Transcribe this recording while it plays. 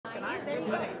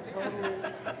It's totally,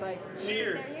 it's like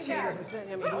cheers. Cheers.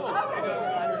 I mean, he's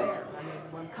under there. I mean,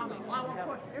 I'm coming. Well, of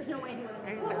course, there's no way he would have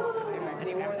missed And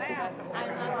he wore that.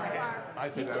 I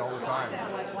say that all the time.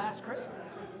 That like last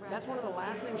Christmas. That's one of the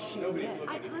last things she did.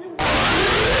 I kind of.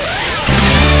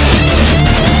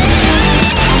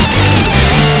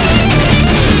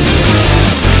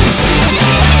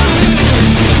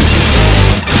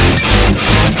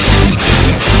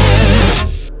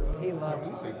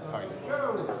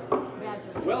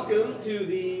 Welcome to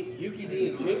the Yuki D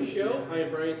and Jinx show. I am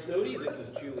Brian Snowdy. This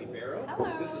is Julie Barrow.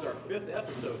 Hello. This is our 5th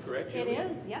episode, correct, Julie?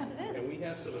 It is. Yes, it is. And we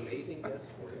have some amazing guests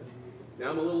for you.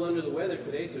 Now I'm a little under the weather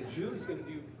today, so Julie's going to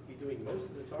be doing most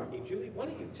of the talking. Julie, why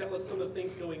don't you tell us some of the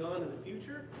things going on in the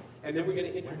future, and then we're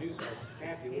going to introduce our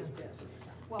fabulous guests.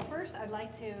 Well, first, I'd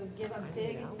like to give a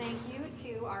big thank you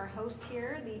to our host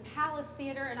here, the Palace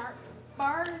Theater and Art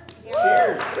Bar.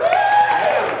 Cheers!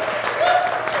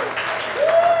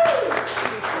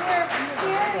 We're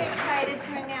very excited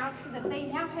to announce that they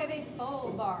now have a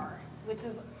full bar, which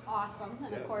is awesome.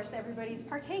 And of course, everybody's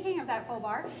partaking of that full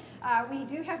bar. We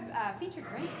do have featured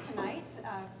drinks tonight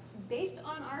based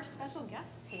on our special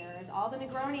guests here. All the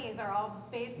Negronis are all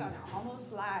based on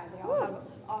Almost Live. They all have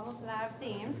Almost Live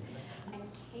themes. And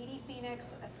Katie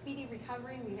Phoenix, A Speedy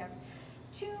Recovery. We have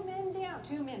 2 men down,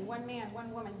 2 men, 1 man,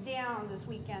 1 woman down this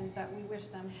weekend, but we wish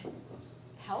them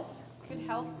health, good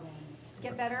health,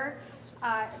 get better.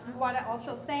 We want to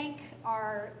also thank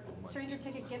our Stranger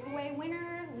Ticket giveaway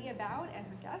winner, Leah Bowd, and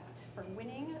her guest for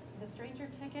winning the Stranger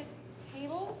Ticket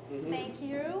table. Thank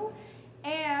you.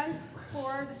 And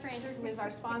for the Stranger, who is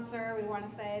our sponsor, we want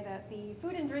to say that the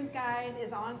Food and Drink Guide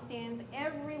is on stands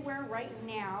everywhere right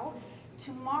now.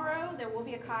 Tomorrow, there will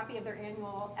be a copy of their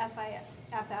annual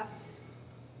FIFF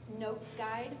notes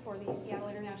guide for the Seattle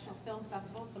International Film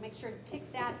Festival, so make sure to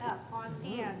pick that up on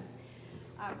stands.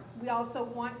 We also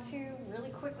want to, really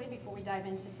quickly before we dive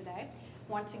into today,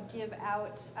 want to give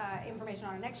out information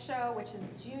on our next show, which is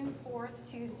June 4th,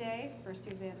 Tuesday, first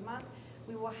Tuesday of the month.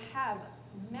 We will have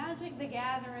Magic the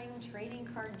Gathering trading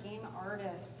card game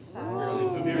artists. Really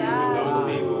familiar with those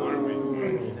people, aren't we?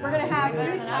 We're going to have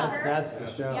Drew Tucker. That's the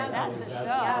show. Yeah, that's the show.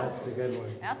 That's the good one.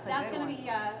 That's going to be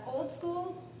old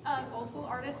school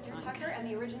artist Drew Tucker and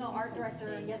the original art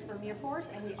director Jesper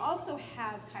Meerfors. And we also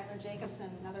have Tyler Jacobson,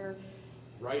 another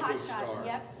hot shot. Star.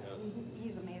 Yep, Yes.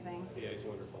 he's amazing. Yeah, he's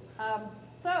wonderful.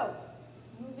 So,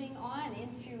 moving on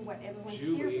into what everyone's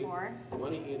Julie, here for. why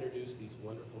don't you introduce these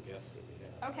wonderful guests that we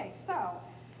have? Okay, so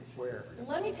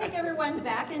let me take everyone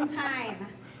back in time.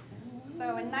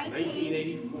 So in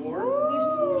 1984. we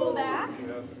scroll back.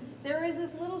 Yes. There was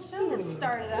this little show that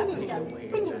started up.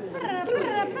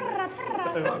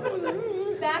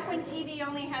 Back when TV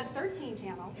only had 13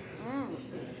 channels.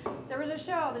 There was a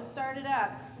show that started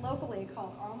up locally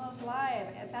called Almost Live.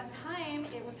 At that time,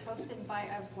 it was hosted by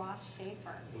Ross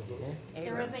Schaefer.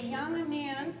 There was a young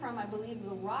man from, I believe,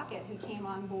 The Rocket who came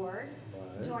on board,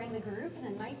 joined the group, and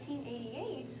in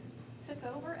 1988 took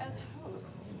over as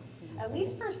host. At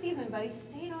least for a season, but he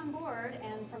stayed on board,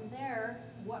 and from there,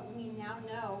 what we now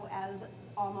know as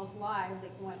Almost Live,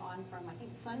 that went on from, I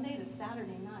think, Sunday to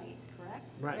Saturday night,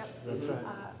 correct? Right, Yep. that's right.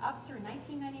 Up through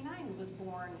 1999 was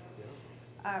born.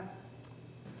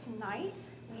 Tonight,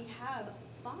 we have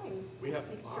 5. We have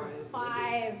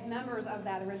 5 members of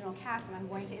that original cast, and I'm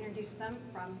going to introduce them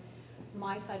from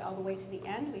my side all the way to the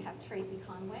end. We have Tracey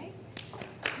Conway.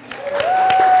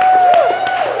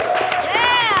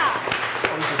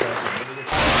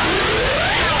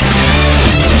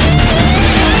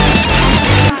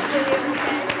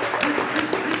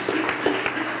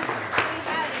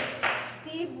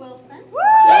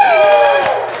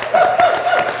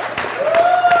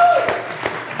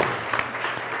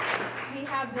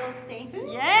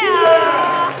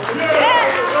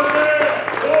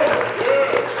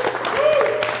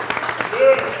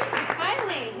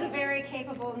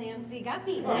 Nancy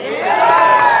Guppy.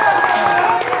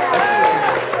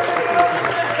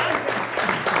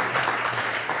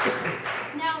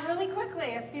 Now, really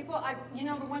quickly, if people, you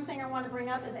know, the one thing I want to bring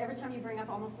up is every time you bring up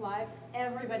Almost Live,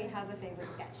 everybody has a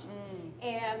favorite sketch.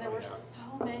 And there were so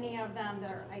many of them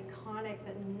that are iconic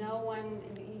that no one,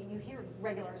 you hear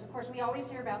regulars. Of course, we always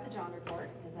hear about the John Report,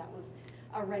 because that was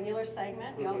a regular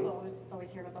segment. We also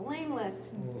always hear about the lame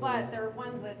list, but there are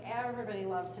ones that everybody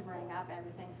loves to bring up,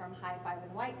 everything from High Five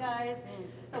and White Guys,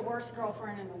 The Worst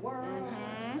Girlfriend in the World,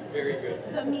 Very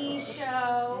good. The Me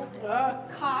Show,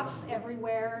 Cops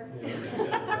Everywhere,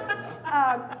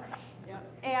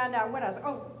 and what else?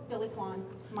 Oh, Billy Kwan.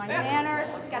 My Manners,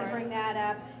 got to bring that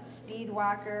up.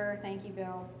 Speedwalker, thank you,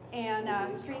 Bill.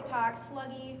 And Street Talk,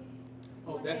 Sluggy,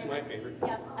 Oh, that's my favorite.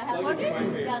 Yes, I have Sluggy is my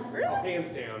favorite. Yes. Oh,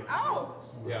 hands down. Oh.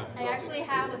 Yeah. I actually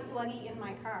have a Sluggy in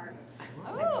my car. I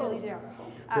Oh. really do.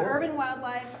 Urban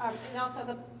Wildlife, and also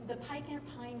the Pike and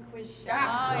Pine Quiz Show.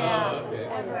 Ah. Oh, okay.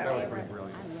 That was pretty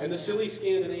brilliant. And the silly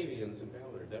Scandinavians in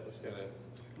Ballard. That was kind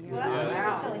of. Well, that's Yeah.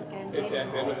 very silly Scandinavian.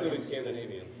 Exactly. And the silly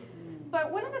Scandinavians.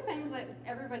 But one of the things that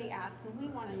everybody asks, and we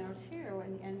want to know too,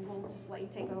 and we'll just let you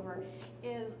take over,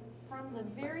 is from the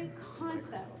very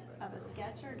concept of a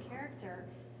sketch or a character,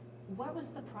 what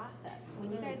was the process?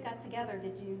 When you guys got together,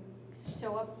 did you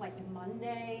show up like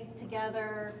Monday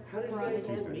together? How did you for guys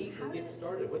auditions? meet and get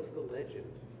started? What's the legend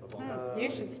of all this? You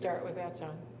should start with that,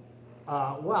 John.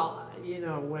 Well, you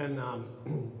know, when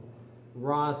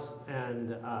Ross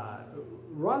and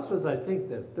Ross was, I think,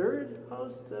 the third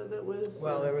host that was.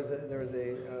 Well, there was a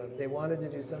they wanted to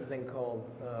do something called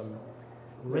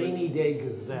Rainy Day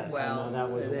Gazette. Well, I know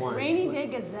that was they- one. Rainy Day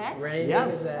Gazette? Rainy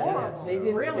Yes. Gazette. Horrible. They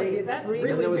did. Really? They did That's three.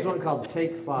 really And there was they- one called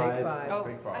Take Five. Take Five. Oh,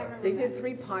 Take I five. remember They that. did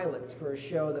 3 pilots for a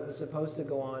show that was supposed to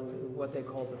go on what they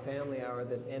called the Family Hour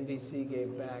that NBC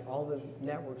gave back. All the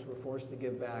networks were forced to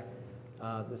give back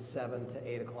the 7 to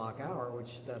 8 o'clock hour,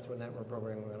 which that's when network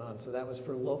programming went on. So that was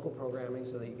for local programming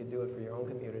so that you could do it for your own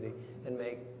community and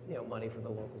make money for the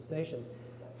local stations.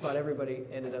 But everybody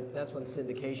ended up, that's when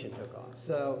syndication took off.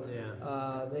 So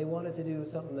Yeah. they wanted to do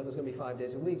something that was going to be 5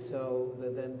 days a week. So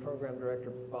the then program director,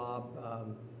 Bob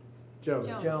Jones.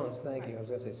 Jones, thank you. I was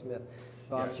going to say Smith.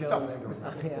 Bob Yeah, it's a tough Jones.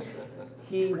 name. Yeah.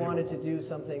 He wanted to do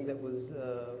something that was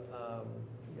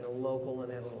local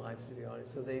and had a live studio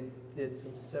audience. So they did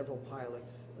several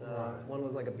pilots. One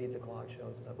was like a beat the clock show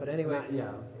and stuff. But anyway,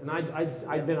 Yeah, and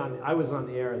I was on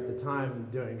the air at the time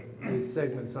doing these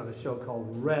segments on a show called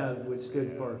Rev, which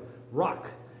stood for Rock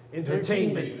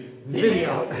Entertainment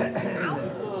Video. Oh,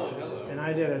 hello. And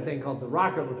I did a thing called the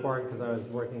Rocket Report because I was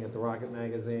working at the Rocket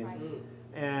magazine. Right.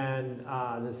 And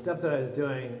the stuff that I was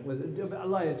doing was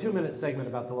like a 2-minute segment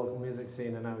about the local music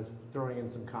scene, and I was throwing in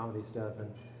some comedy stuff.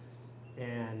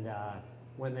 And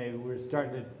when they were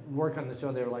starting to work on the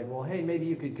show, they were like, well, hey, maybe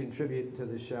you could contribute to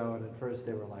the show. And at first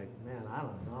they were like, man, I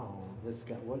don't know. This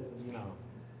guy,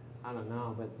 I don't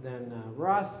know. But then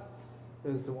Ross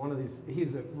is one of these,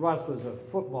 Ross was a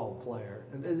football player.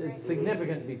 And it's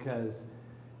significant because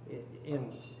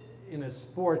in a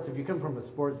sports, if you come from a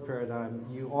sports paradigm,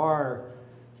 you're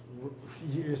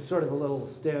sort of a little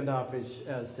standoffish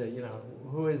as to,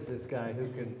 who is this guy who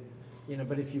can,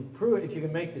 but if you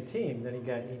can make the team, then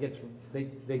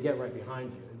they get right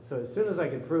behind you. And so as soon as I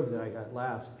could prove that I got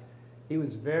laughs, he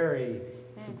was very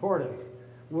supportive.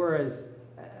 Whereas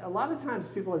a lot of times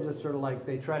people are just sort of like,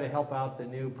 they try to help out the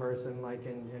new person,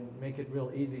 and make it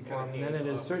real easy for them. And then at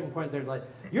a certain point, they're like,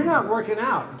 you're not working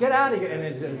out, get out of here. And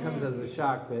it comes as a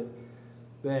shock, but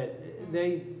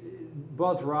they,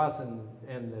 both Ross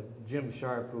and the Jim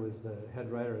Sharp, who was the head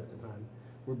writer at the time,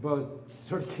 were both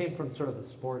came from sort of a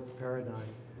sports paradigm.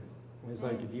 It's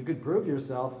like, if you could prove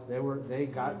yourself, they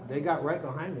got right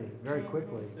behind me very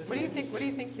quickly. What do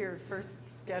you think your first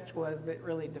sketch was that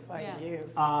really defined you?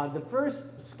 The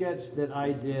first sketch that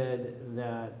I did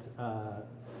that,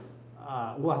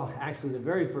 well, actually the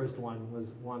very first one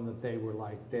was one that they were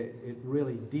like, it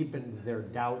really deepened their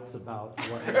doubts about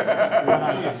what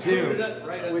I could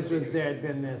do, which was there had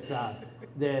been this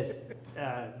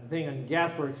thing on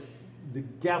the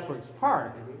Gasworks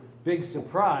Park. Big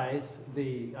surprise,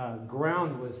 the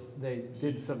ground they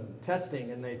did some testing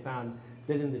and they found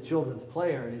that in the children's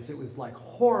play areas it was like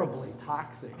horribly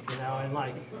toxic, and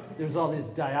like there's all these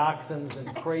dioxins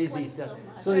and crazy explains stuff. so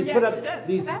much. So they Yes, put it up does.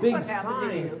 these That's big what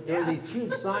happened to you. signs, there were these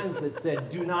huge signs that said,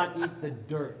 do not eat the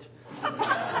dirt.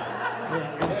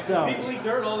 Yeah, and so, People eat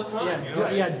dirt all the time.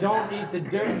 don't eat the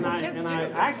dirt. And I Kids do.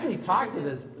 actually talked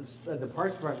to the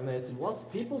Parks Department, and they said, well,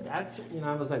 people actually,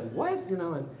 I was like, what?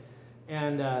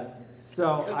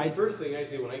 So That's the first thing I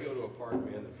do when I go to a park,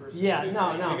 man. The first Yeah, thing no.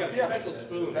 I got a special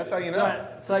spoon. That's how you know.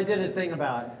 So I did a thing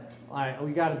about,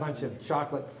 we got a bunch of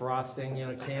chocolate frosting,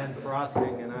 canned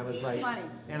frosting, and I was like, Funny.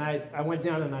 and I went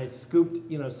down and I scooped,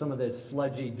 some of this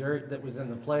sludgy dirt that was in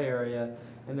the play area,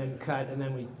 and then cut, and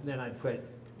then I put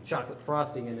chocolate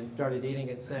frosting in and started eating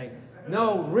it, saying,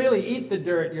 no, really eat the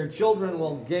dirt. Your children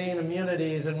will gain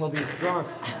immunities and will be strong.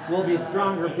 Will be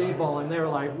stronger people. And they were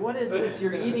like, what is this?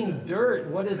 You're eating dirt.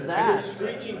 What is I that? hear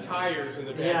screeching tires in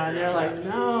the background. Yeah, and they're like,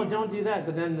 no, don't do that.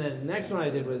 But then the next one I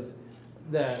did was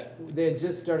they had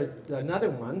just started, another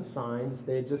one, signs.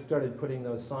 They had just started putting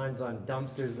those signs on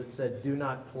dumpsters that said, do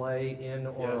not play in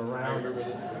or Yes, I around. remember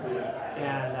this.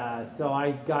 And so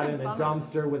I got in a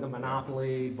dumpster with a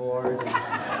Monopoly board and,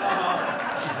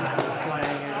 playing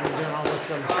it and doing all this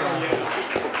sort of stuff.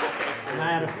 And I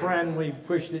had a friend, we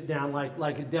pushed it down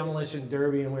like a demolition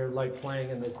derby, and we were like playing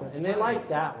in this, and they liked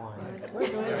that one.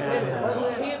 Wait a minute,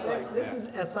 wasn't it, this is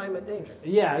Assignment Danger.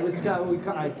 Yeah, it was.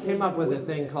 I came up with a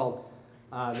thing called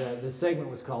the segment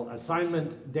was called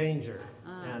Assignment Danger,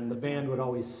 and the band would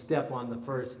always step on the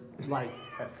first like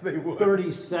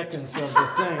 30 seconds of the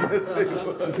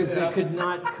thing because they could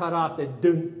not cut off the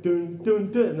dun dun dun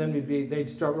dun, and then they'd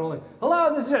start rolling.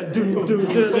 Hello, this is dun dun dun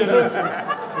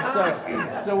dun.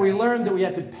 So we learned that we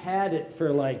had to pad it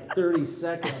for like 30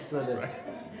 seconds so that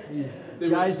these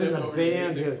guys in the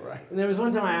band and there was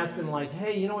one time I asked them like,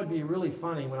 hey, you know what'd be really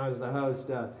funny when I was the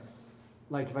host,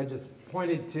 like if I just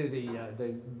pointed to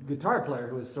the guitar player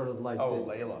who was sort of like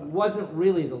wasn't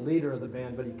really the leader of the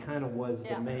band, but he kind of was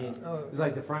the main. He was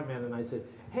like the front man, and I said,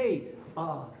 hey,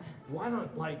 why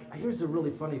not, like, here's a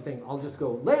really funny thing. I'll just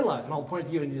go, Layla, and I'll point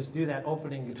to you and just do that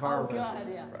opening guitar riff. God,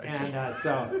 yeah.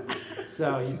 And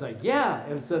so he's like, yeah.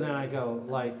 And so then I go,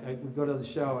 like, I go to the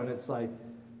show, and it's like,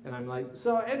 and I'm like,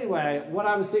 so anyway, what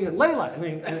I was thinking, Layla. I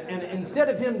mean, and instead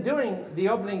of him doing the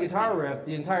opening guitar riff,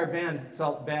 the entire band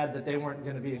felt bad that they weren't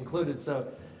going to be included.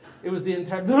 So it was the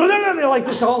entire, like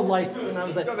this whole, like, and I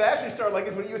was like. No, they actually started like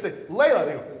this when you would say, Layla,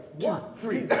 they go, 1,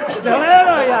 3. No,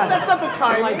 yeah. That's not the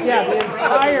timing. Like, yeah, the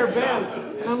entire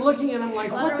band. And I'm looking and I'm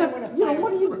like, what the,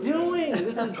 what are you doing?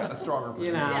 This is, a stronger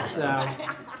so,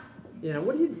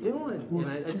 what are you doing?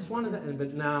 I just wanted that,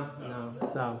 but no,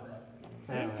 so.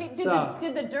 Anyway, Hey,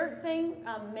 did the dirt thing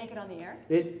make it on the air?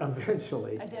 It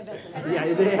eventually. I did eventually.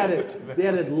 Yeah, they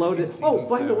had it loaded. Oh,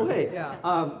 by the way, Yeah.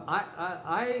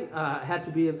 I had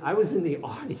to be I was in the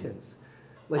audience.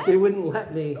 Like they wouldn't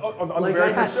let me. On like, the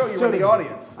very first show, you were in the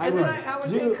audience. And then I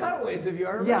was doing cutaways of you.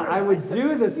 I remember. Yeah, I would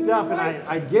do the stuff and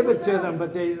I'd give it to them,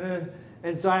 but they,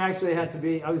 and so I actually had to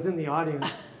be. I was in the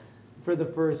audience for the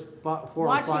first 4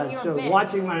 or 5 shows,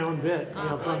 watching my own bit, from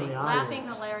the audience. Laughing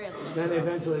hilariously. Then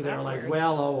eventually they're like,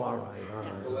 well, all right.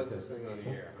 We'll let this thing on the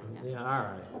air. Yeah, all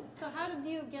right. So how did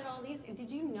you get all these? Did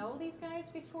you know these guys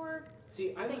before?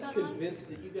 See, I was convinced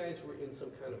that you guys were in some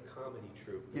kind of comedy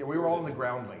troupe. Yeah, we were all in the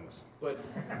groundlings. But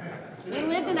We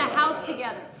lived in a house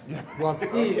together. Well,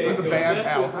 Steve, It was a band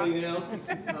house.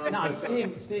 no,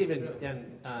 Steve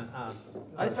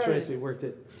and Tracey worked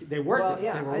at. They worked Well, at.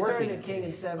 yeah, They were I started working. at King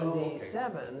in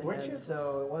 '77, Weren't and you?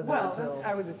 so it wasn't Well, until.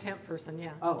 I was a temp person,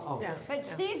 yeah. Oh. Yeah. But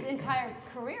Steve's entire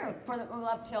career,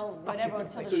 up till whatever,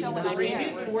 until the So show went on you've the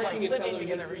air. been working in living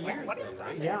television together for for years then,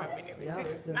 right? Yeah,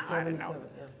 since '77.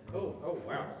 Yeah. Oh,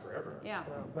 wow, forever. Yeah.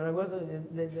 So, but I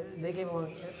wasn't. They came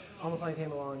along almost like I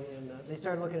came along, and they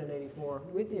started looking in '84.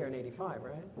 We did the air in '85,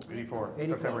 right? 84,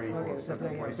 84. September 84. Okay,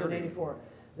 September 84. So in 2013. '84,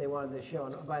 they wanted this show,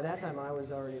 and by that time I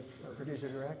was already a producer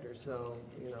director. So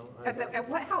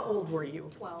How old were you?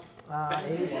 12.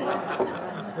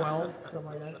 84, 12, something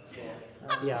like that.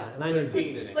 Yeah, and I knew.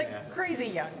 13 and a Like half. crazy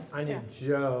young. I knew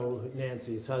Joe,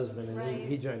 Nancy's husband, and Right.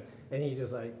 he joined. And he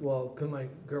just like, well, could my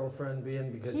girlfriend be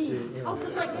in because she, Oh, so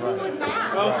it's like Fleetwood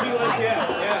Mac. Oh, she was,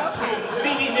 yeah.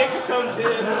 Stevie Nicks comes in.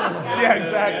 Yeah,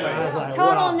 exactly. I was like,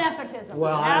 Total well, nepotism.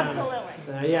 well, I don't know.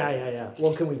 Absolutely. Yeah.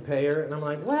 Well, can we pay her? And I'm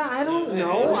like, well, I don't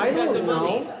know. I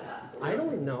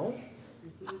don't know.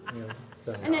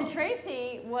 So. And then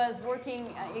Tracey was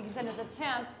working, you said, as a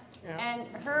temp, and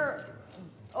her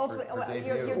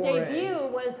your debut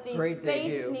was the Great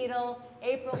Space debut. Needle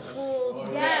April Fool's.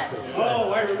 Yes.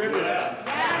 Oh, I remember that.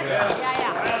 Yes.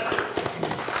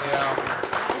 Yeah.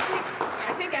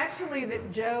 I think actually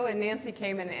that Joe and Nancy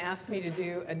came in and asked me to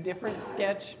do a different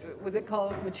sketch. Was it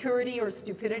called Maturity or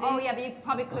Stupidity? Oh yeah, but you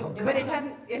probably couldn't do But it.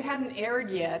 it hadn't aired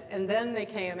yet, and then they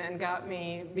came and got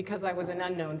me because I was an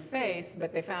unknown face,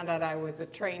 but they found out I was a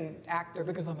trained actor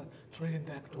because I'm a trained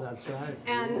actor. That's right.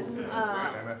 And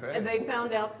MFA. they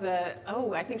found out that,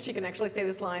 I think she can actually say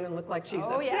this line and look like she's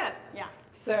Oh upset. yeah.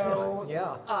 So,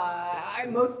 Yeah.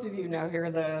 most of you know here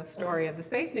the story of the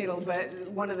Space Needle, but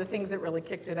one of the things that really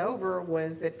kicked it over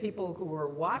was that people who were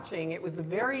watching, it was the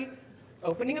very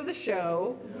opening of the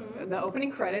show, the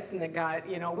opening credits, and they got,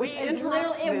 we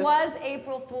interrupt It this. was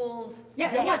April Fool's.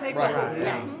 Yeah, it was April Right. Fool's Day.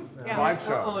 Yeah. Yeah. Live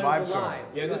show. Oh, it was Live show. live.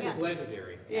 Yeah, this is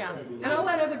legendary. Yeah, and I'll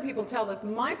let other people tell this.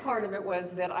 My part of it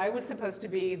was that I was supposed to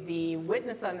be the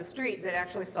witness on the street that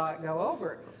actually saw it go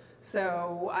over.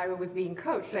 So I was being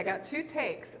coached. I got 2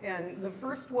 takes, and the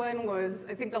first one was,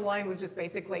 I think the line was just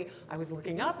basically, I was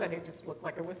looking up and it just looked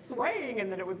like it was swaying,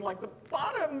 and then it was like the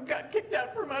bottom got kicked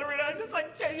out from under it. I just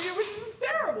like, it was just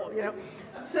terrible,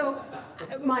 So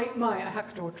my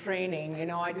actor training,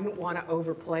 I didn't want to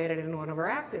overplay it. I didn't want to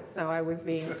overact it, so I was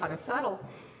being kind of subtle.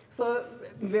 So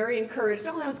very encouraged,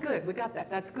 that was good, we got that,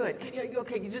 that's good.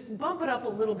 Okay, you just bump it up a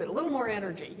little bit, a little more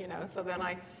energy, So then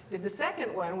I did the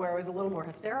second one where I was a little more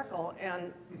hysterical,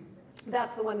 and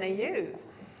that's the one they used.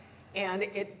 And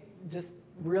it just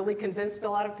really convinced a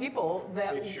lot of people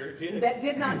that, It sure did. that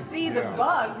did not see the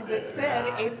bug that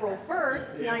said April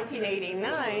 1st,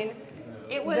 1989,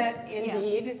 It was, that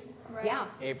indeed, Right. yeah.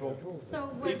 April Fool's. So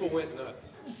People was, went nuts.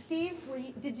 Steve,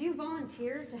 did you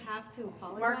volunteer to have to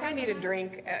apologize? Mark, I for need a that?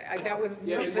 drink. That was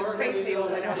Yeah, the Mark, space any needle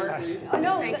went other over. please? Oh,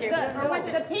 no, Thank you.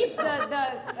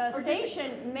 the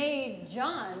station made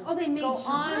John Oh, they made go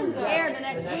John on go. air the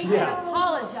next week Yeah. and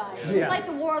apologize. It was Yeah. like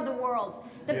the War of the Worlds.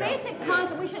 The basic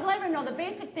concept, we should let everyone know, the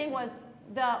basic thing was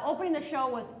the opening the show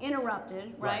was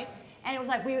interrupted, right? And it was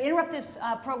like, we interrupt this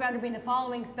program to bring the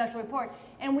following special report.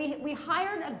 And we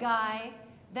hired a guy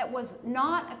that was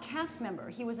not a cast member.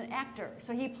 He was an actor,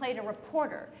 so he played a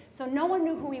reporter. So no one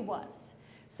knew who he was.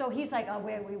 So he's like, oh,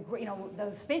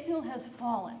 the space needle has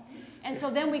fallen. And so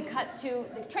then we cut to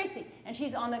Tracey, and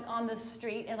she's on the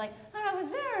street, and like, oh, I was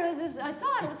there, I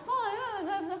saw it was falling, oh,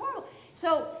 that was horrible.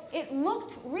 So it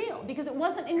looked real, because it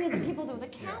wasn't any of the people that were the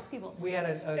cast people. We had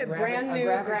a brand new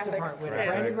graphics graphics. department. We had a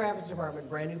brand new graphics department,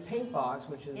 brand new paint box,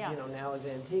 which is now is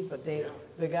antique. But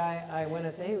the guy, I went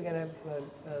and said, hey, we got a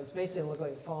space station look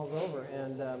like it falls over,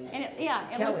 and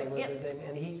Kelly was his name,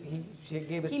 and she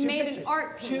gave us He two made pictures, an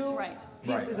art piece, two right.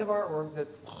 pieces of artwork that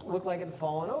looked like it had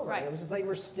fallen over. Right. And it was just like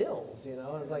we're stills, and it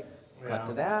was like cut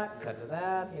to that,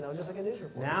 just like a news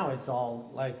report. Now it's all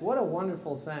like, what a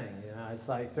wonderful thing. It's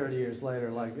like 30 years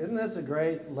later, like, isn't this a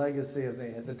great legacy of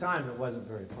things? At the time, it wasn't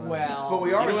very fun. Well, But we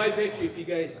You know, already. I bet you if you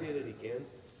guys did it again,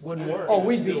 wouldn't work. Oh,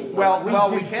 we'd be, Well, we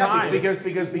do can't time. because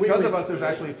We- of us. There's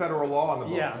actually federal law on the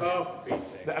books. Yeah. oh, for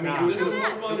Pete's sake. I mean, No. it Tell was, that.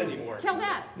 Not fun anymore. Tell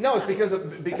that. no, it's because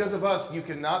of us. You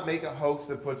cannot make a hoax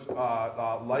that puts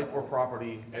life or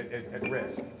property at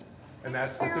risk, and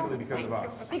that's specifically because of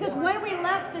us. Because when we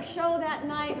left the show that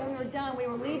night, when we were done, we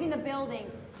were leaving the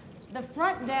building. The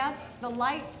front desk, the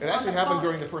lights. It on actually the happened phone-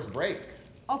 during the first break.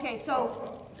 Okay,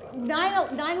 so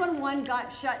 911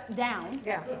 got shut down.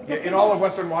 Yeah. In all of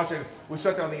Western Washington, we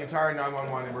shut down the entire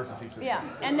 911 emergency system. Yeah,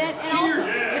 and then and also.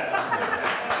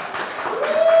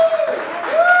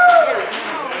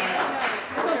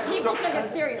 So people took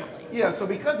it seriously. Yeah, so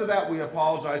because of that, we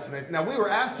apologize. Now, we were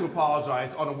asked to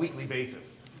apologize on a weekly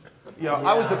basis.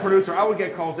 I was the producer. I would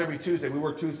get calls every Tuesday. We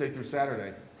work Tuesday through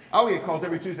Saturday. I would get calls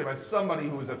every Tuesday by somebody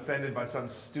who was offended by some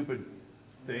stupid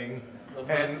thing.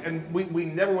 And we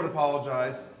never would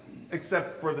apologize,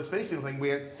 except for the space needle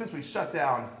thing. Since we shut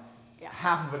down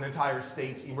half of an entire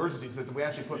state's emergency system, we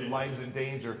actually put lives in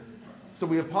danger. So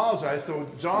we apologized. So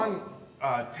John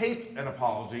taped an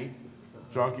apology.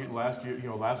 John, last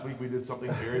week we did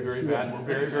something very, very bad. We're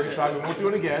very, very sorry. We won't do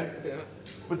it again.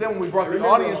 But then when we brought the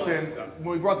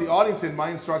audience in, my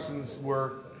instructions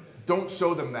were, don't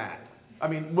show them that. I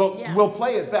mean, we'll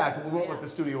play it back, but we won't let the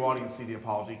studio audience see the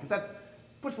apology, because that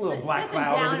puts a little black That's a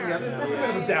cloud over downer. it. That's a bit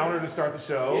of a downer to start the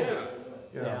show.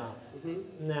 Yeah. Yeah.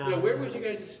 No. Now, where was you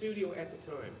guys' studio at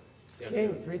the time?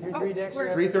 Came 333 Dexter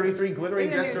we're- Avenue, 333 glittering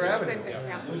Same Dexter thing,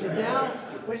 Avenue. yeah.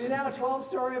 which is now a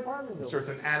 12-story apartment I'm building. sure it's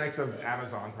an annex of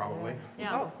Amazon, probably.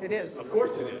 Yeah. Oh, it is. Of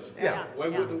course it is. Yeah. Why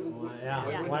Yeah.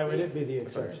 would Why would it be the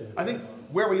exception? I think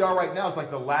where we are right now is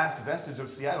like the last vestige of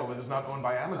Seattle that is not owned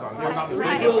by Amazon. They're not the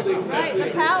Right, state building. right,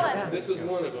 the palace. This is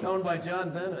one of It's them. owned by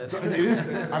John Bennett. It is.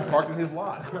 I'm parked in his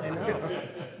lot.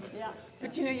 Yeah.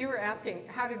 But you were asking,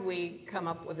 how did we come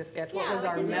up with a sketch? What Yeah, was like,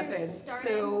 our did you method? start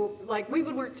So, like, we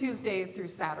would work Tuesday through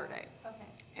Saturday. Okay.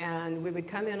 And we would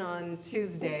come in on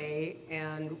Tuesday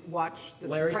and watch The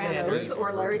Larry Sopranos Sanders.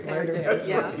 or Larry Larry Sanders. Sanders.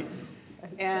 Yeah.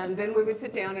 And then we would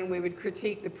sit down and we would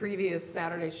critique the previous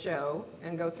Saturday show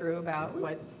and go through about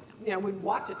what, we'd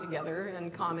watch it together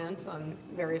and comment on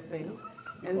various things.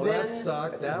 And Well, then, that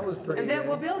sucked. That was pretty and then, good.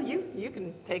 well, Bill, you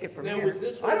can take it from Now, here. was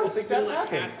this I one don't was think still that a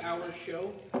happened. half-hour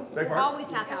show? Beg pardon? Always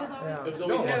half It was hour. always. It was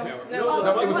always half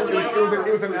hour.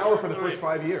 It was an hour for the first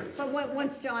 5 years. But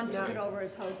once John took it over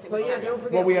as host, it was But yeah, half don't hour.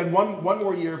 forget. Well, we had one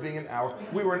more year of being an hour.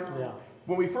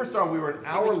 When we first started, we were an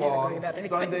hour we can't long agree about anything.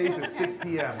 Sundays at 6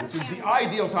 p.m., which is the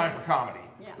ideal time for comedy.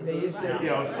 Yeah. They used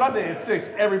to. Sunday at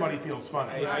 6, everybody feels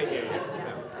funny. I hear you.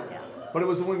 Yeah. But it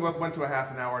was when we went to a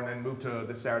half an hour and then moved to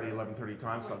the Saturday 11:30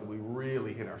 time slot that we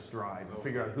really hit our stride and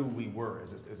figured out who we were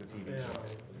as a TV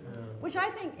show. Which I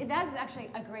think that is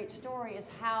actually a great story, is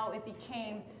how it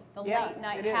became the Yeah, late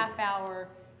night it is. half hour.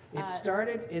 It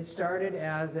started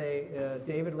as a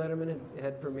David Letterman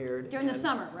had premiered During the and-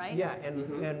 summer, right? Yeah,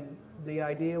 and the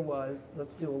idea was,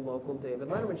 let's do a local David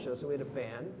Letterman show. So we had a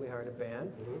band, we hired a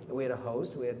band, and we had a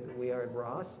host, we hired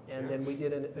Ross, and then we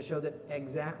did a show that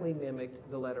exactly mimicked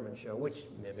the Letterman show, which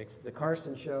mimics the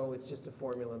Carson show. It's just a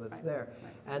formula that's there.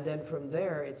 And then from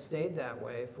there, it stayed that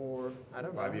way for, I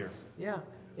don't know. 5 years. Yeah.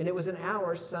 And it was an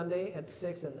hour Sunday at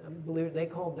 6, and believe it, they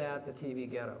called that the TV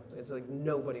ghetto. It's like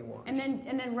nobody watched. And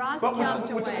then Ross But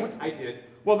jumped away. I did.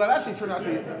 Well, that actually turned out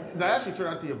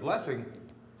to be a blessing,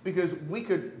 because we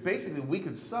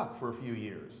could suck for a few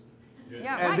years.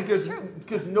 Yeah, And right,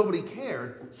 because nobody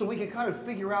cared, so we could kind of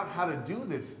figure out how to do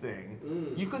this thing.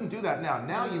 You couldn't do that now.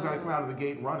 Now you've got to come out of the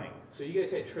gate running. So you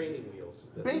guys had training wheels.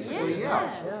 Basically,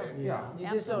 Yeah. Yeah. You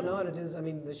just don't know what it is. I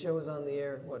mean, the show was on the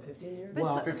air, what, 15 years? But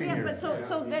Well, so, 15 yeah, years. but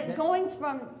so that going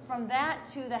from that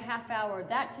to the half hour,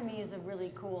 that to me is a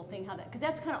really cool thing. How that, because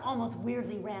that's kind of almost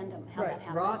weirdly random how that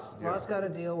happened. Ross got a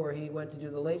deal where he went to do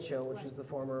the Late Show, which was the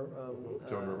former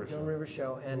Joan Rivers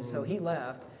show, and so he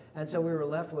left. And so we were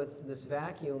left with this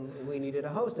vacuum, and we needed a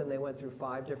host, and they went through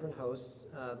 5 different hosts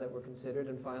that were considered,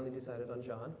 and finally decided on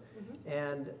John.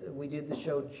 And we did the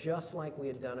show just like we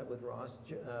had done it with Ross.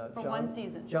 For one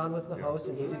season. John was the host,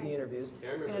 and he did the interviews. Yeah,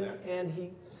 I remember that. And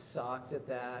he sucked at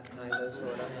that, kind of,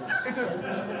 sort of. It's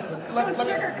Don't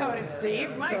sugarcoat it,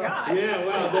 Steve. My God. Yeah,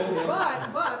 well,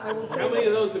 But I will say, how many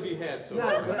of those have you had so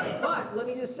far? but let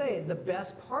me just say, the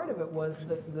best part of it was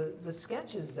the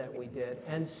sketches that we did,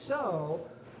 and so.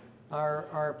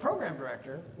 Our program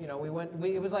director, you know,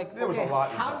 it was like, There was a okay, lot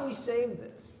how do we save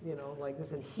this? You know, like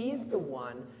this, and he's the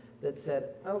one that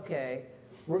said, okay,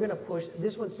 we're going to push,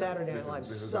 this one Saturday Night Live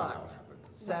this is not how it sucked. happened.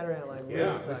 Saturday Night Live Yeah. really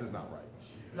sucked. This is not right.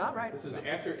 Not right. This is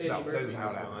after Eddie No, Murphy that was isn't how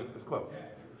it on. happened. It's close.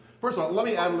 First of all, let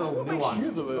me add a little nuance.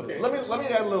 Okay. Let me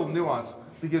add a little nuance,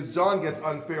 because John gets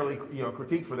unfairly,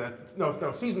 critiqued for that. No,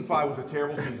 season 5 was a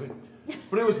terrible season,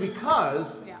 but it was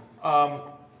because,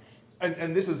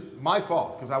 and this is my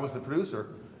fault because I was the producer.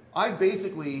 I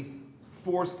basically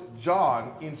forced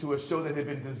John into a show that had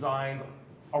been designed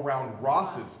around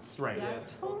Ross's strengths.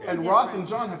 Yes, totally And different. Ross and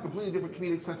John have completely different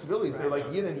comedic sensibilities. They're like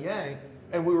yin and yang,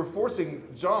 and we were forcing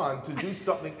John to do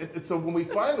something. And so when we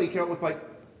finally came up with, like,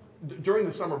 during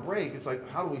the summer break, it's like,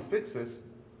 how do we fix this?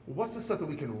 What's the stuff that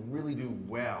we can really do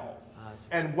well?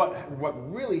 And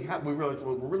what really happened, we realized,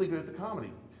 well, we're really good at the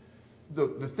comedy. The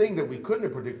thing that we couldn't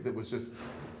have predicted that was just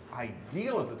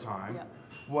ideal at the time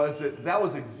was that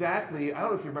was exactly, I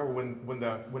don't know if you remember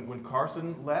when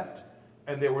Carson left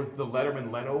and there was the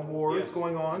Letterman-Leno wars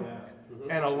going on.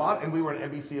 And we were an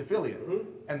NBC affiliate.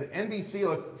 And the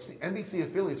NBC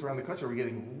affiliates around the country were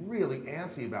getting really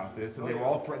antsy about this, and they were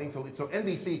all threatening to leave. So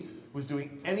NBC was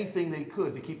doing anything they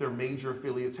could to keep their major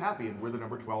affiliates happy, and we're the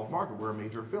number 12 market. We're a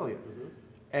major affiliate.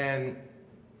 And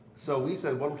so we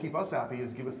said, what will keep us happy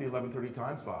is give us the 11:30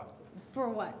 time slot. For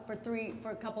what?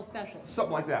 For a couple specials.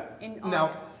 Something like that. In Now,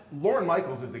 August. Lorne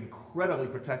Michaels is incredibly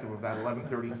protective of that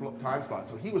 11:30 time slot,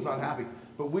 so he was not happy.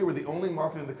 But we were the only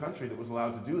market in the country that was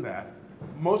allowed to do that,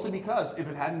 mostly because if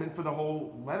it hadn't been for the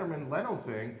whole Letterman-Leno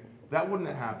thing, that wouldn't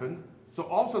have happened. So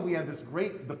also we had this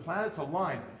the planets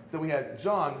aligned, that we had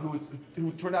John,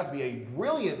 who turned out to be a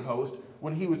brilliant host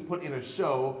when he was put in a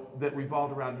show that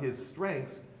revolved around his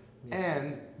strengths,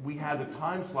 and we had the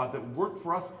time slot that worked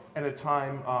for us at a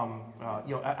time,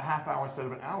 a half hour instead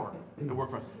of an hour that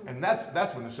worked for us. And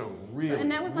that's when the show really, And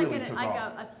that was really like took like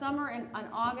off. a summer, an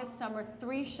August summer,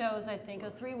 3 shows, I think, or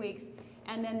 3 weeks.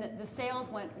 And then the sales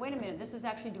went, wait a minute, this is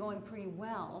actually going pretty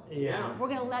well. Yeah. We're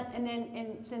going to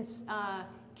and since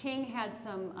King had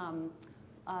some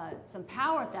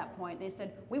power at that point, they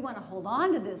said, we want to hold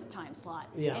on to this time slot.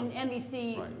 Yeah. And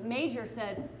NBC Major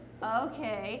said,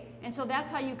 okay. And so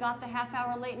that's how you got the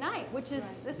half-hour late night, which is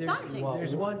astonishing.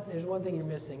 There's one thing you're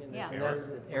missing in this, Yeah. and that is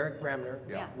that Eric Bremner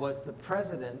Yeah. was the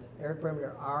president. Eric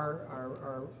Bremner,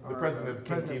 The president of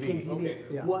King TV. Okay.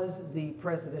 Yeah. was the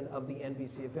president of the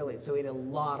NBC affiliate, so he had a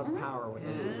lot of power with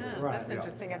NBC. Right. That's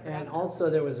interesting. I forgot And about also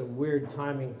there was a weird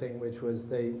timing thing, which was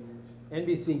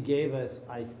NBC gave us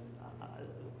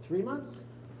 3 months?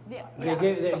 Yeah. They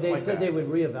like said that. they would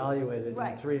reevaluate it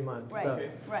Right. in 3 months. Right. So,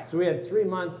 Okay. Right. so we had 3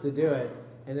 months to do it,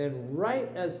 and then right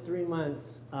as 3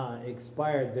 months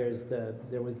expired, there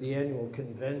was the annual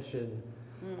convention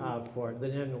for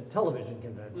the annual television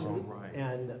convention, right.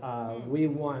 and we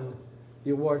won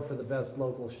the award for the best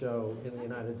local show in the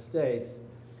United States.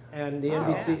 And the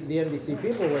NBC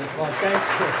people were, well, thank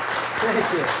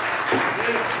you.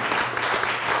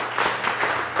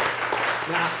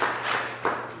 Now,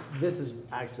 this is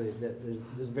actually, this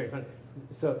is very funny.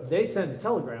 So they sent a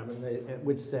telegram,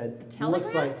 which said,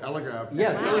 looks like, Telegraph.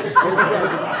 yes,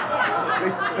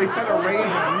 They sent a raven.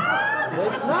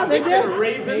 they They did. said a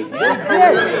raven? They did.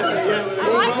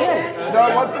 No,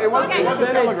 it was Okay. a Sent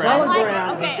a telegram.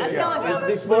 telegram. Okay, a It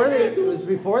telegram. was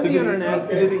before the internet.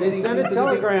 They sent a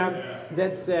telegram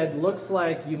that said, looks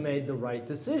like you made the right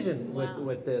decision Wow.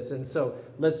 with this, and so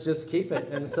let's just keep it.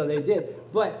 And so they did.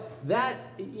 But that,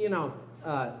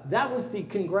 that was the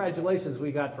congratulations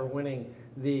we got for winning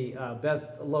the best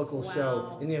local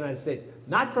show in the United States.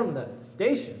 Not from the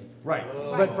station, Right.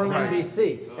 but from Right.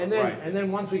 NBC. And then Right. and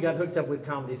then once we got hooked up with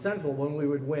Comedy Central, when we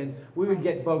would win, we would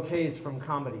get bouquets from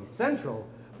Comedy Central,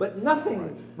 but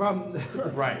nothing from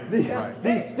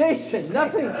the station.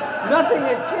 Nothing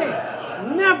at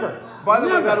King. Never. By the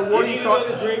way, Never. that award You he's need another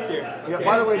talking. drink here. Yeah.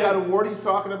 By the way, that award he's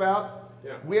talking about,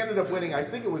 Yeah. we ended up winning. I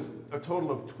think it was a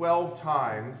total of 12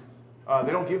 times.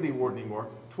 They don't give the award anymore.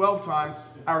 12 times.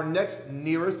 Our next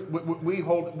nearest, we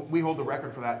hold the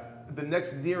record for that. The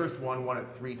next nearest one won it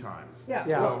 3 times. Yeah.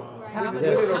 Yeah. So How we many-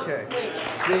 did okay. Wait,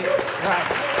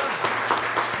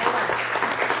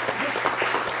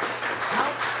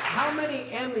 how many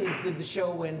Emmys did the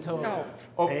show win total? No.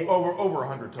 Over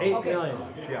 100 total. 8 million.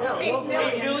 Yeah. No, 8 well,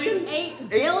 million. 8 billion? 8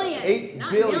 billion. 8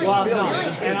 not billion. million. Well, no,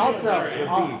 Billion. and also,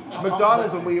 With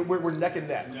McDonald's and we're neck and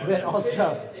neck. but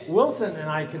also, Wilson and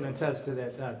I can attest to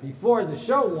that. Before the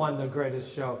show won the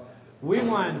greatest show, we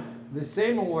won the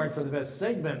same award for the best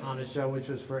segment on a show, which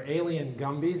was for Alien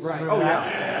Gumbies. Right. Remember Oh,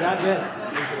 that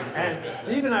bit? And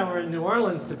Steve and I were in New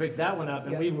Orleans to pick that one up,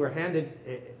 and we were handed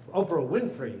Oprah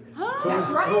Winfrey, That's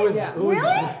right.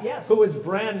 Yeah. Yes. who was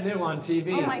brand new on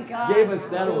TV, Oh my God. gave us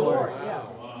that award. Yeah.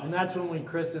 And that's when we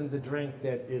christened the drink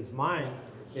that is mine,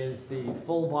 is the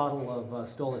full bottle of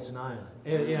Stolichnaya.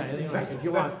 Yeah, anyway, if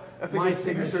you want that's a my good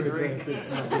signature signature drink. drink, it's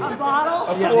not A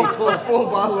bottle? Yeah, A full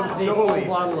bottle of the full Stoli.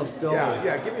 bottle of Stoli.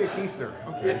 Yeah, give me a keister.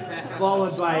 Okay.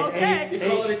 Followed by Okay. You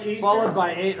call it a keister? followed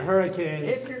by 8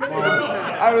 hurricanes. If you're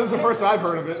gonna, This is the first I've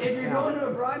heard of it. if you're going to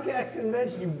a broadcast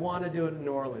convention, you want to do it in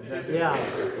New Orleans. That's Yeah,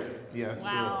 Yes.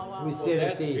 Wow. we stayed at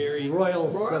that's the very- Royal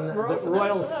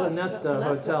Royal Sonesta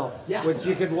Hotel, Yeah. which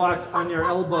you could walk on your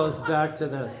elbows back to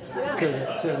the Yeah. to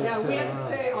the Yeah, to we the had to room.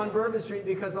 stay on Bourbon Street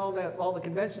because all the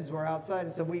conventions were outside,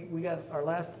 and so we got our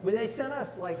last. But they sent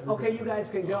us like, okay, you guys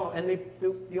can go, and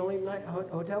the only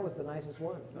hotel was the nicest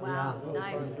one. So. Wow, Yeah.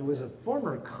 nice. It was a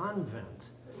former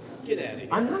convent. Get out of here.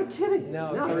 I'm not kidding.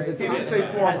 No, it was a it's He didn't say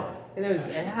former. And it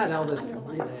had all this.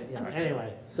 Yeah.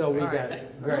 Anyway, so we got Well,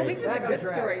 very. these are Back the on good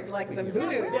track. stories, like the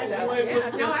voodoo Yeah, stuff. wait, Yeah,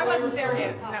 wait, no, I wait, wasn't there wait.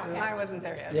 yet. No, I wasn't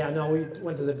there yet. Yeah, no, we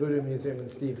went to the Voodoo Museum and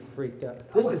Steve freaked out.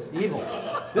 This is evil.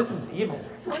 This is evil.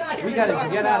 We're not here We to gotta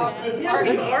talk get out about of here.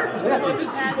 Come on, this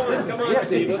is fun. Come on,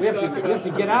 Steve. We Let's have talk to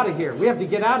about get out of here. We have to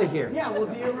get out of here. Yeah, well,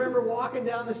 do you remember walking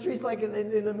down the streets like in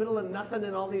the middle of nothing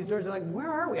and all these doors are like,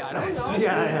 where are we? I don't know.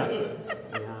 Yeah.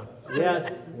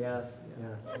 Yes.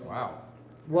 Wow.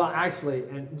 Well, actually,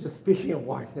 and just speaking of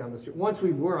walking down the street, once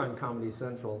we were on Comedy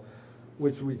Central,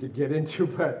 which we could get into,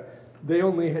 but they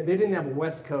didn't have a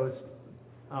West Coast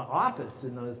office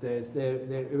in those days.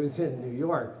 It was in New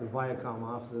York. The Viacom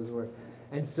offices were,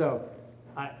 and so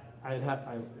I'd have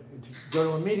to go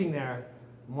to a meeting there.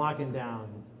 I'm walking down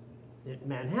in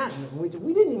Manhattan. We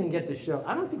didn't even get the show.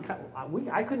 I don't think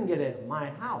I couldn't get it at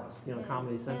my house.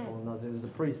 Comedy Central in those. It was the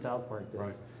pre-South Park days.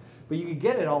 Right. But you could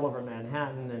get it all over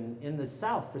Manhattan and in the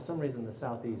South. For some reason, the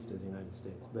Southeast is the United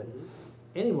States. But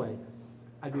anyway,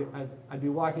 I'd be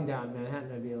walking down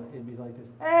Manhattan. It'd be like this.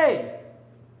 Hey,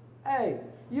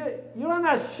 you're on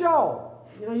that show.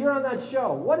 You're on that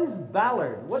show. What is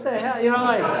Ballard? What the hell?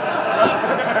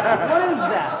 What is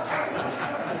that?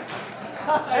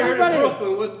 Everybody,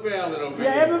 Brooklyn, what's Ballard over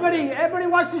Yeah, here? everybody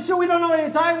watches the show. We don't know what you're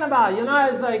talking about.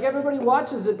 It's like everybody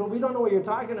watches it, but we don't know what you're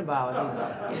talking about.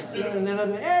 And then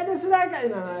I'd be, hey, this is that guy.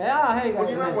 Yeah, hey, guys. Well,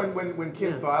 you remember when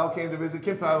Kim Thile came to visit?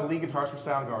 Kim Thile, lead guitarist for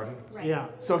Soundgarden. Right. Yeah.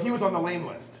 So he was on the lame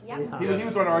list. Yep. He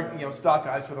was one of our stock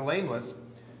guys for the lame list.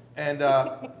 And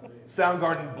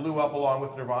Soundgarden blew up along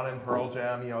with Nirvana and Pearl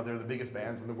Jam. They're the biggest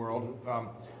bands in the world.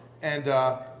 And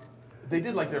they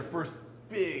did like their first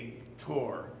big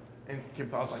tour. And Kim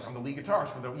Thile was like, I'm the lead guitarist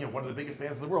for one of the biggest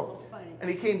bands in the world. Funny. And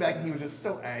he came back and he was just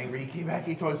so angry. He came back and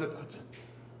he told us,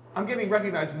 I'm getting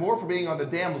recognized more for being on the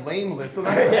damn lame list than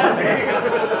I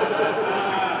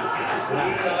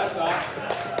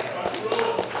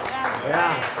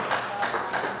Yeah.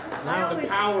 The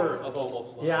power of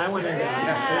almost love. Yeah, I went into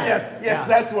Yes,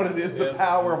 that's what it is, the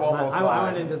power of almost I live.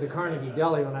 went into the Carnegie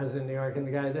Deli when I was in New York, and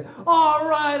the guy said, all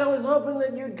right, I was hoping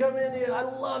that you'd come in here. I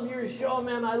love your show,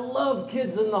 man. I love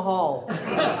Kids in the Hall. You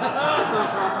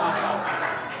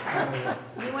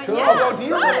went, Cool. yeah, Although, do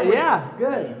you remember when- Yeah,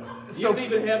 good. You don't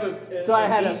even have a So I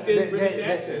had East End British they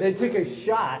accent. took a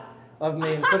shot of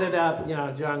me and put it up,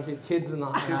 John, Kids in the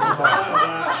Hall.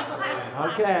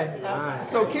 Okay, all right.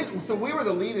 So we were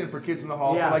the lead-in for Kids in the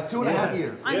Hall for like 2.5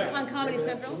 years. on Comedy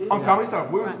Central? On Comedy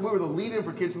Central, we were the lead-in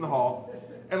for Kids in the Hall.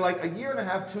 And like a year and a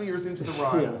half, 2 years into the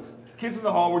run, Yes. Kids in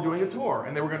the Hall were doing a tour,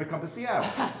 and they were going to come to Seattle.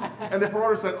 And the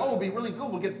promoter said, "Oh, it'd be really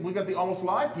good. We got the Almost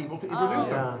Live people to introduce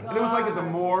them." And it was like at the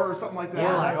Moore or something like that.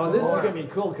 Yeah, like, oh, this is going to be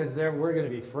cool because we're going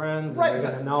to be friends. Right. And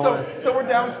they're going to know us. So we're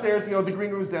downstairs. You know, the green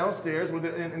room's downstairs,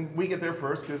 and we get there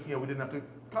first because we didn't have to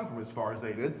come from as far as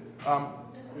they did.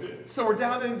 So we're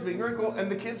down there, and it's being very cool.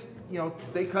 And the kids,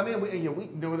 they come in, we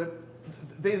know that.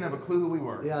 They didn't have a clue who we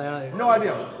were. Yeah. No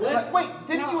idea. Like, wait,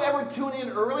 didn't you ever tune in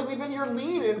early? We've been your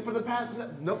lead-in for the past...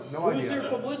 Nope, no idea. Who's your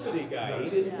publicity guy? He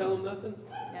didn't tell them nothing?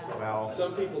 Yeah. Well,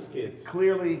 Some people's kids.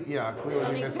 clearly we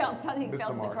Something missed fell the in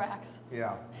the mark. cracks.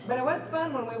 Yeah. But it was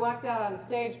fun when we walked out on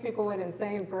stage. People went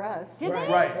insane for us. Did they?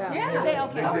 Right. Yeah. They,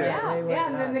 okay. They Oh did. yeah, They went yeah.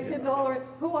 And then the nuts. kids all were,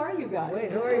 "Who are you guys?" Wait,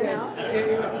 who are you?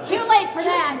 Too late for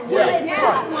that. Too late for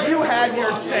that. You had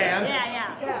your chance.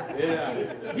 Yeah.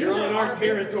 Yeah. You're on our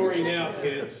territory now,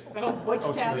 kids. Oh, Butch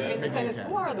Cassidy just said,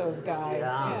 "Who are those guys?"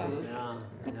 Yeah.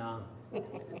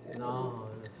 No,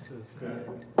 it's great.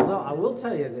 Although I will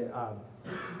tell you that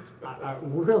a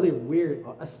really weird,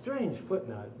 a strange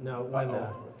footnote. No, when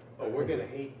Oh, we're going to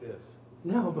hate this.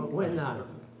 no, but when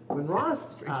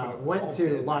Ross went to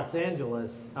did. Los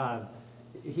Angeles,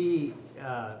 he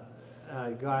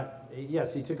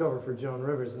he took over for Joan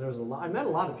Rivers, and there was I met a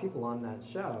lot of people on that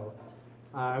show.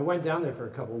 I went down there for a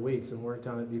couple of weeks and worked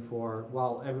on it before,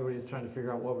 while everybody was trying to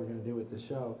figure out what we're going to do with the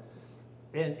show.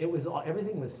 And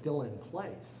everything was still in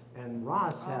place. And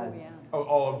Ross had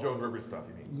All of Joan Rivers stuff,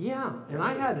 you mean? yeah, and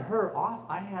I had her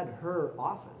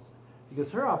office because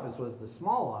her office was the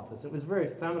small office. It was very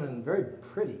feminine, very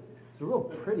pretty. It's a real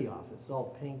pretty office,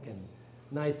 all pink and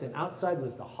nice. And outside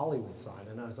was the Hollywood sign,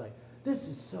 and I was like, "This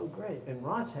is so great." And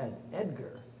Ross had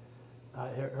Edgar,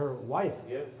 her wife,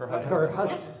 her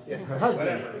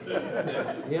husband.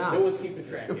 Yeah. No one's keeping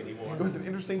track anymore. It was an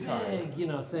interesting time.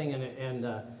 Big, thing,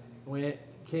 and when it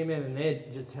came in, and they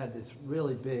had just had this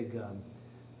really big,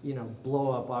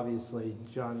 blow up. Obviously,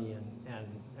 Johnny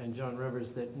and Joan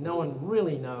Rivers, that no one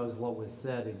really knows what was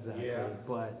said exactly,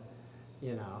 but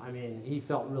he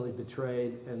felt really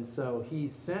betrayed, and so he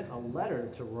sent a letter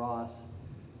to Ross.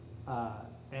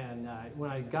 And when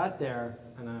I got there,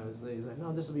 and he's like,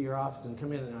 "No, this will be your office," and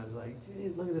come in, and I was like, "Gee,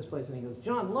 look at this place," and he goes,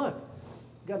 "John, look,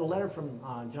 got a letter from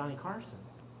Johnny Carson,"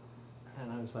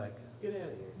 and I was like, Get out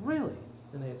of here. "Really?"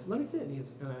 And they said, "Let me see it." And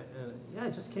yeah,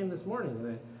 it just came this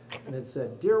morning, and it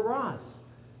said, "Dear Ross,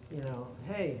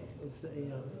 hey, it's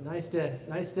nice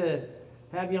to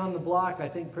have you on the block. I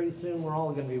think pretty soon we're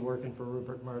all going to be working for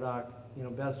Rupert Murdoch.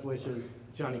 Best wishes,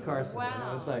 Johnny Carson." Wow. And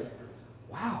I was like,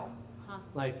 "Wow." Huh.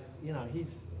 Like,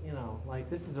 he's, like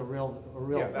this is a real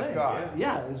thing. That's God.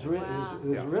 Yeah, it was really, Wow. it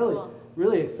was Yeah. really, Cool.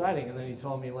 really exciting. And then he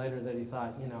told me later that he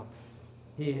thought,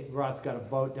 Ross got a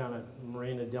boat down at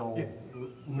Marina del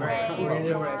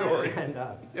Right. Story. and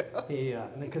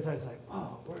because I was like,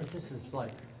 "Oh, this is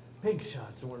like big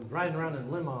shots, and we're riding around in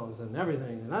limos and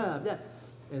everything."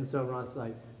 And so Ross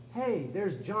like, "Hey,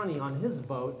 there's Johnny on his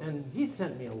boat, and he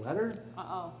sent me a letter.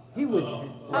 Uh-oh. He would,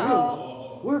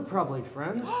 we're probably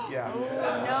friends." Yeah.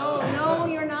 No,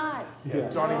 you're not.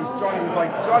 Johnny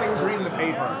was reading the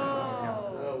paper.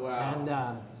 Oh, wow. And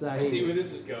so I see where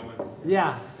this is going.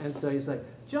 yeah, and so he's like,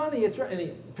 "Johnny, it's right," and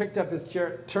he picked up his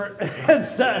chair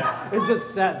and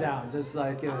just sat down, just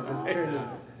like just turned his.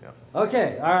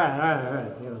 Okay, all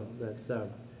right. That's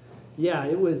yeah,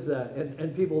 it was,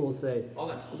 and people will say, All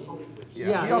that Hollywood.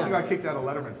 Yeah. He also got kicked out of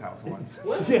Letterman's house once.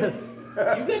 yes, You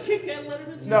got kicked out of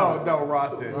Letterman's? No,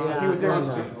 Ross did. Yeah, He was there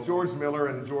no. with George Miller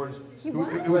and George, who was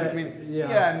Right, a comedian. yeah.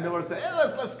 Yeah, and Miller said,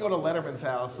 let's go to Letterman's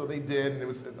house. So they did, and it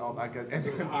was all that good. And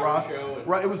Ross,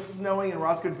 it was snowing, and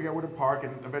Ross couldn't figure out where to park,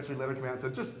 and eventually Letter came out and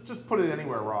said, just put it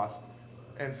anywhere, Ross.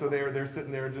 And so they're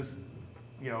sitting there just,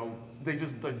 they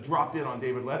just dropped in on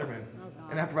David Letterman.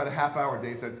 And after about a half hour,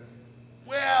 Dave said,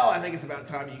 "Well, I think it's about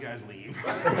time you guys leave."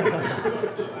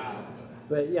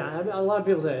 but yeah, a lot of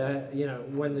people say,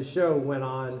 when the show went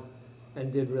on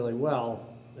and did really well,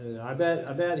 I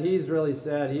bet he's really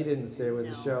sad he didn't stay with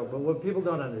the show. But what people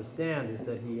don't understand is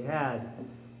that he had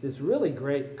this really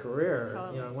great career.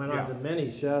 Totally. Went on to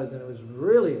many shows, and it was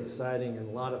really exciting and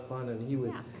a lot of fun. And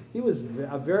he was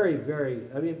a very, very.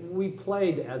 I mean, we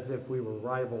played as if we were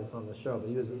rivals on the show, but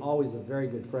he was always a very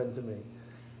good friend to me,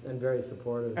 and very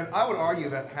supportive. And I would argue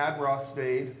that had Ross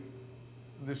stayed,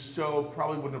 the show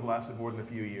probably wouldn't have lasted more than a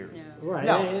few years. Yeah. Right.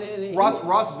 Now, and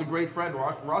Ross is a great friend.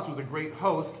 Ross was a great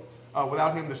host.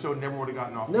 Without him, the show never would have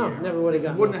gotten off the air. never would have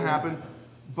gotten. Wouldn't off have the air. happened.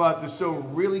 But the show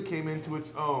really came into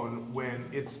its own when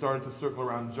it started to circle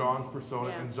around John's persona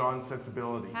Yeah. and John's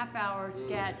sensibility. Half-hour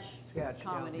sketch, Sketch,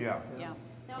 comedy. yeah.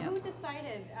 Now, who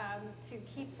decided to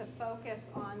keep the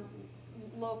focus on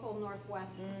local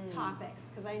Northwest topics?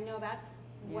 Because I know that's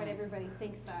what everybody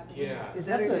thinks of. Yeah. Is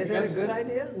that a good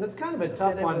idea? That's kind of a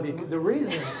tough Then it one was- because the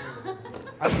reason,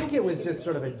 I think it was just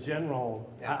sort of a general,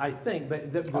 I think,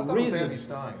 but the I thought it was reason. Andy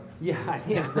Stein. Yeah,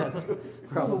 that's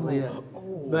probably it.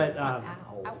 But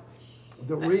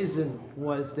the reason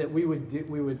was that we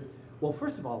would, well,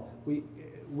 first of all,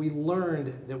 we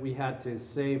learned that we had to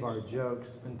save our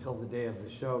jokes until the day of the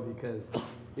show because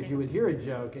if you would hear a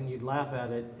joke and you'd laugh at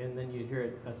it and then you'd hear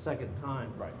it a second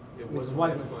time, Right. It it wasn't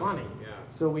wasn't that funny. Yeah.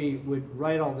 So we would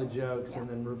write all the jokes and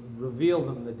then reveal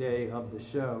them the day of the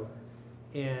show.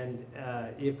 And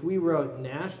if we wrote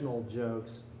national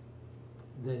jokes,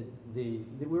 we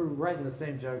were writing the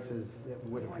same jokes as that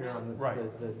would appear on the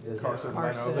Carson,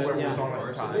 Carson, Leno, whoever was yeah. on at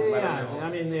the time. yeah, Leno. I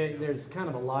mean, there's kind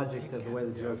of a logic to the way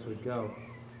the jokes would go.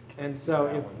 And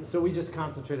so we just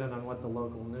concentrated on what the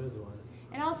local news was.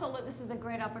 And also, look, this is a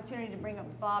great opportunity to bring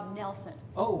up Bob Nelson.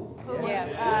 Oh, Who was,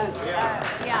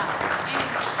 Yeah.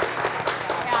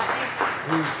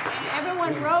 And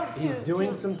everyone wrote to. He's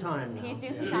doing some time now. He's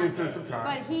doing some He time. is doing some time.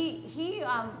 But he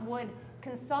would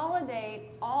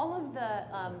consolidate all of the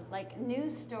like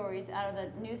news stories out of the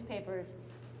newspapers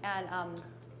and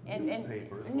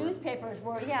Newspapers were- newspapers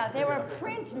were they were a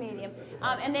print medium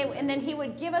and then he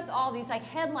would give us all these like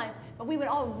headlines, but we would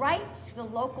all write to the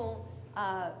local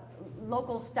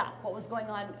stuff, what was going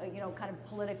on, kind of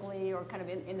politically or kind of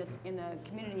in the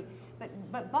community.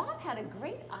 But Bob had a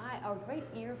great eye or a great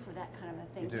ear for that kind of a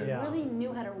thing. He did. Yeah. Really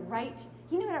knew how to write.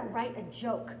 He knew how to write a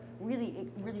joke really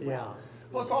well. Yeah.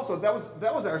 Plus, also that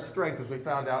was our strength, as we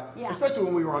found out, Yeah. especially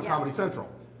when we were on Yeah. Comedy Central.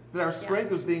 That our strength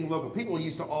was being local. People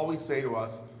used to always say to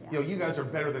us, you guys are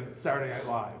better than Saturday Night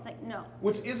Live, It's like, no,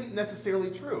 which isn't necessarily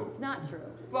true. it's not true.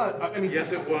 But I mean,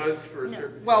 Yes, it was for a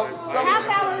certain Well, time. some-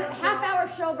 Half hour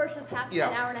show versus an Yeah.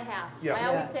 hour and a half. Yeah. I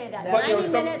always Yeah. say that. But,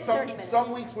 90 minutes, 30 minutes.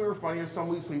 some weeks we were funnier, some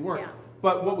weeks we weren't. Yeah.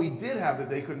 But what we did have that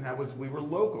they couldn't have was we were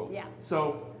local. Yeah.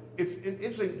 So it's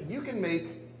interesting. You can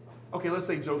make, okay, let's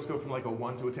say jokes go from like a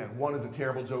 1 to a 10. 1 is a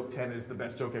terrible joke, 10 is the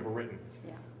best joke ever written.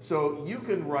 Yeah. So you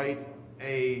can write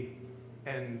a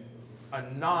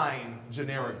 9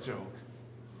 generic joke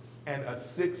and a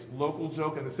 6 local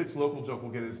joke, and the 6 local joke will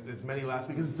get as many laughs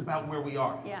because it's about where we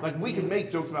are. Yeah. Like we can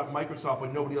make jokes about Microsoft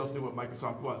when nobody else knew what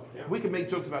Microsoft was. Yeah. We can make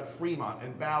jokes about Fremont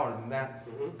and Ballard and that,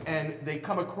 and they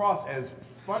come across as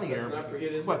funnier. Let's not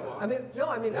forget Issaquah. but, I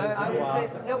would say,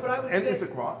 no, but I would and say,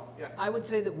 Issaquah. I would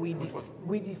say that we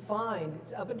defined,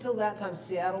 up until that time,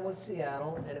 Seattle was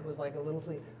Seattle, and it was like a little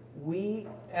city. We,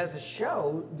 as a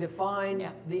show, defined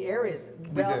Yeah. the areas.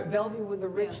 We did. Bellevue were the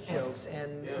rich jokes,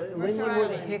 and Yeah. Linwood Mercer were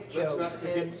the Island. hick Let's jokes. not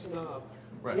forget and, Snob.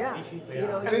 Right. yeah,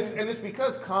 And it's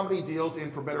because comedy deals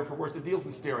in, for better or for worse, it deals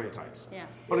in stereotypes. Yeah.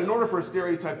 But in order for a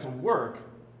stereotype to work,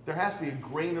 there has to be a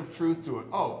grain of truth to it.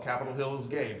 Oh, Capitol Hill is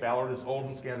gay. Ballard is old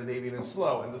and Scandinavian and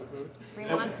slow. And this,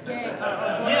 Fremont's gay.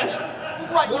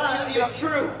 Yes. right, It's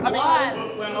true. I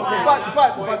mean,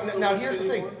 Was. but now here's the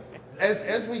thing.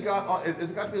 As we got on, as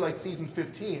it got to be like season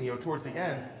 15, towards the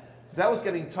end, that was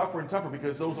getting tougher and tougher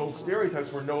because those old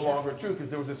stereotypes were no longer true because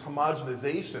there was this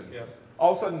homogenization. Yes.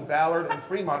 All of a sudden, Ballard and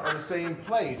Fremont are the same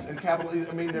place, and Capitol.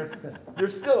 I mean,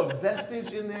 there's still a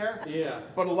vestige in there. Yeah.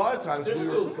 But a lot of times There's we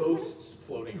still were ghosts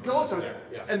floating around ghosts, there.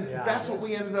 Yeah. and Yeah. that's what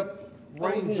we ended up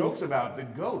writing jokes about, the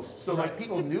ghosts. So like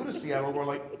people new to Seattle were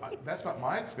like, that's not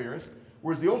my experience.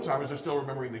 Whereas the old timers are still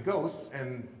remembering the ghosts,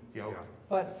 and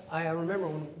But I remember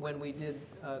when we did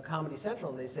Comedy Central,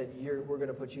 and they said, we're going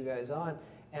to put you guys on.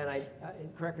 And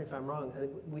correct me if I'm wrong,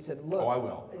 we said, look. Oh, I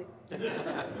will.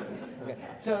 Okay.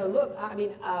 So look, I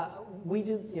mean, we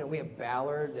do, we have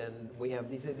Ballard and we have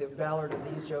these, Ballard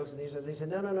and these jokes and these, they said,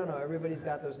 no, everybody's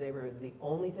got those neighborhoods. The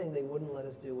only thing they wouldn't let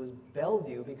us do was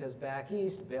Bellevue, because back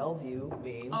east, Bellevue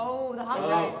means. Oh, the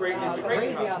hospital. Oh, great. It's a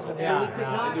crazy Crazy hospital. hospital. So we could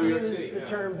Yeah. not In New York use City, the yeah.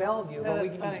 term Bellevue, but we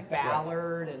that's can funny. use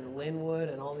Ballard and Linwood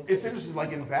and all these It's things. interesting,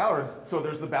 like in Ballard, so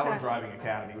there's the Ballard Driving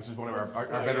Academy, which is one of our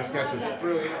better sketches.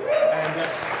 Brilliant.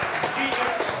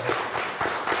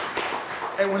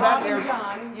 And when Bob that and aired,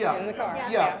 John yeah, in the car.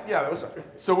 yeah, that was.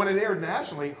 So when it aired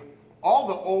nationally, all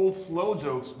the old slow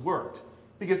jokes worked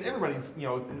because everybody's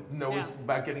knows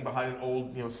about getting behind an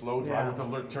old slow drive with the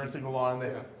alert turn signal on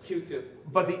there. Yeah.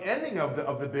 Q-tip. But the ending of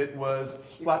the bit was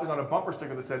slapping on a bumper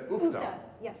sticker that said "oofda." Oofda,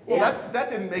 yes. Well, that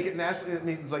didn't make it national. It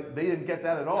means like they didn't get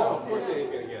that at No, all. of course they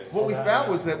ain't gonna get it. What we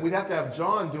found was that we'd have to have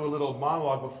John do a little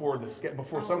monologue before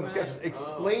some of the sketches,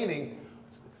 explaining,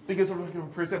 because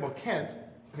for example, Kent.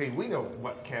 Okay, we know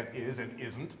what Kent is and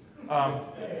isn't.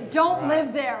 Don't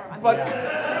live there. But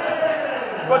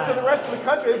But to the rest of the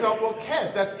country, they go, well,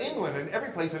 Kent, that's England, and every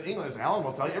place in England, as Alan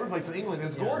will tell you, every place in England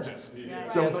is gorgeous.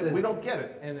 So it's like, we don't get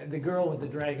it. And the girl with the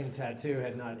dragon tattoo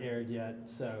had not aired yet,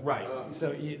 so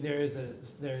So there is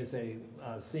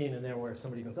a scene in there where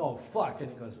somebody goes, oh fuck, and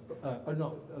it goes,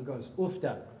 it goes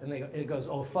oofta, and it goes,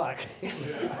 oh fuck.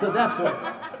 So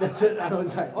that's it. I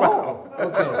was like, oh,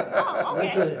 okay,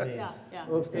 that's what it means.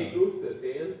 Oofta. Hey, Oofta,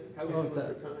 Dan, how do you do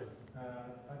for time?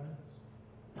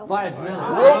 5 minutes.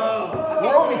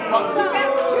 We're only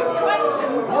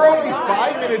We're only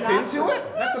 5 minutes into it?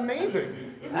 That's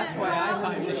amazing. That's why I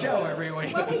time the show every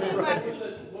week. What was your last?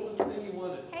 What was the thing you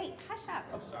wanted? Hey, hush up.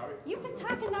 I'm sorry. You've been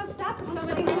talking nonstop for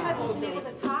somebody who hasn't been able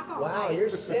to talk all Wow, night. you're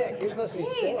sick. You're supposed to be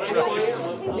sick. I know I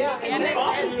am. Yeah,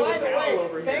 and by the way,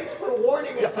 thanks for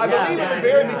warning us. I believe at the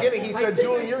very beginning he said,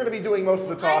 Julie, you're going to be doing most of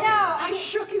the I talking. know. I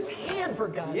shook his hand for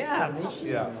God's sake.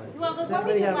 Yeah. Well, what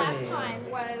we anybody did have last any, time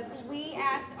was we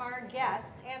asked our guests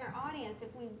and our audience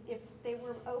if they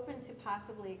were open to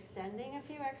possibly extending a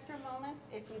few extra moments.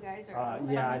 If you guys are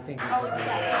open. Yeah, I think. Oh,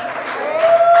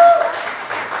 yeah.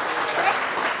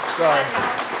 Sorry.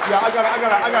 Yeah, I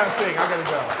got a thing. I got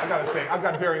to go. I got a thing. I've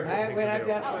got very important Wait, I things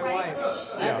have to to do. ask my right. wife.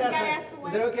 You gotta ask the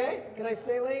Is it wife. okay? Can I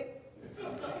stay late?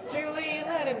 Julie,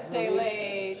 let him stay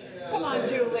late. Come on,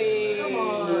 Julie. Come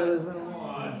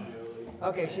on.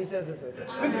 Okay, she says it's okay.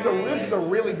 This is a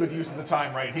really good use of the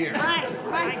time right here. Right.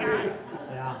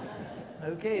 Yeah.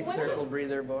 Okay, circle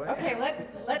breather boy. Okay,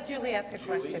 let Julie ask a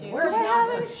question. Julie. We're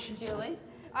Julie?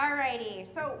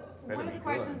 Alrighty, so Better one of be the good.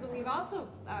 questions that we've also,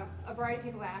 a variety of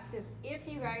people asked is if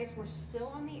you guys were still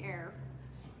on the air,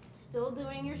 still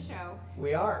doing your show,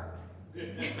 We are.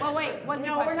 Well, wait, what's the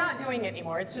No, question? we're not doing it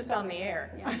anymore. It's just on the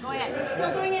air. Yeah, go ahead.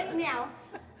 still doing it now,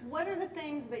 what are the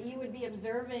things that you would be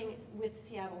observing with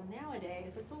Seattle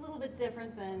nowadays? It's a little bit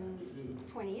different than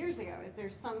 20 years ago. Is there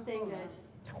something that,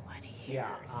 20 years.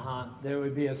 Yeah. There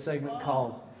would be a segment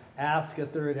called "Ask a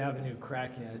Third Avenue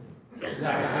Crackhead."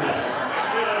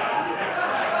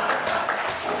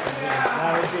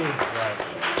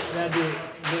 That'd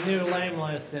be the new lame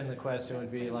list, and the question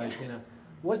would be like,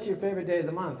 what's your favorite day of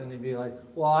the month? And he'd be like,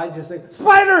 well, I just think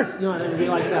spiders, and it'd be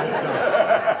like that.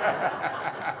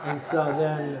 So. And so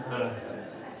then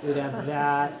we'd have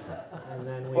that, and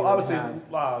then we Well, obviously,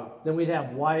 then we'd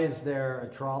have why is there a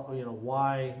trolley?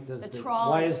 Why does The why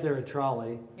trolley. is there a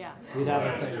trolley? Yeah. We'd have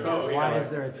a thing. Why is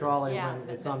there a trolley Yeah. when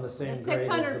it's on the same The grade as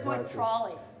 600-foot departure?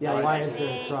 trolley. Yeah, why is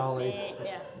there a trolley?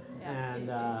 Yeah. And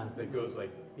That goes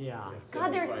like yeah.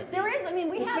 God, there is, I mean,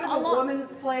 we Instead have of a a lot.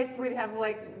 woman's place, we'd have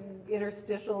like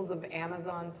interstitials of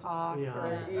Amazon talk. Yeah.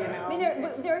 Or, I mean,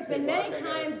 there's been many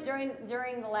times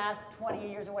during the last 20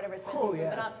 years or whatever it's been since we've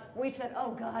been up, we've said,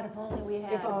 oh God, if only we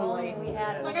had, If only. we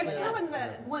had. like I'm sure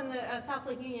when the South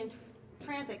Lake Union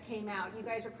Transit came out, you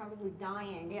guys are probably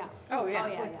dying. Yeah. Oh, yeah. Oh,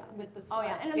 yeah. With the Oh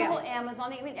yeah, and the Yeah. whole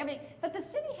Amazon thing. I mean, but the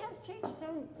city has changed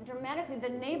so dramatically. The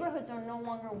neighborhoods are no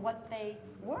longer what they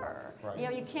were. Right.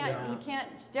 You can't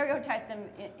stereotype them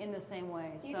in the same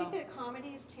way. Do you think that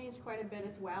comedy has changed quite a bit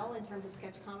as well in terms of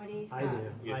sketch comedy? I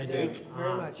do. I do. Thank you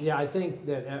very much. Yeah, I think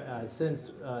that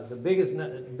since the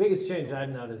biggest change I've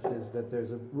noticed is that there's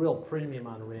a real premium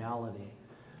on reality.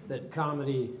 That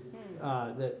comedy,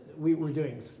 that we were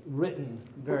doing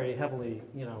very heavily,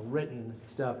 written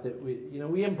stuff that we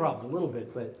improv a little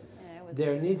bit, but Yeah, it was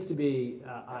there needs to be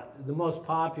the most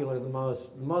popular,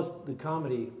 the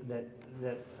comedy that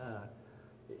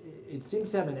it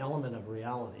seems to have an element of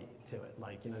reality to it.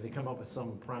 Like, they come up with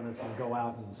some premise and go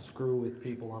out and screw with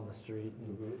people on the street,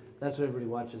 and that's what everybody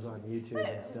watches on YouTube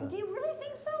and stuff. Do you really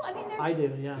think so? I mean, there's I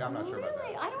do, yeah. Yeah, I'm not sure about that.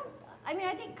 really.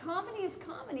 I think comedy is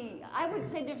comedy. I would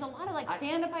say there's a lot of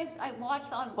stand-up I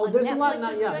watched on there's Netflix a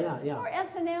lot, is yeah, good, yeah. Or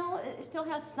SNL still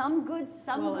has some good,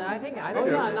 some Well, good. I think Oh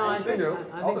yeah, no, I They think do.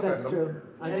 I I'll think that's defend them. true.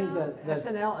 I think that's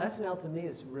SNL to me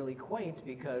is really quaint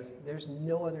because there's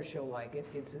no other show like it.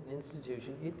 It's an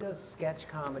institution. It does sketch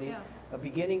comedy, Yeah. a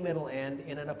beginning, middle, end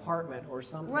in an apartment or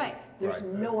something. Right. There's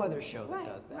Right. no other show that Right,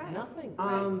 does that. right. Nothing.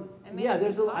 And maybe yeah,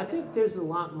 we can I talk think about there's a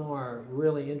lot more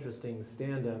really interesting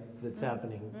stand-up that's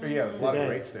happening. Yeah, there's a lot of today.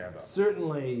 great stand-up.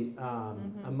 Certainly,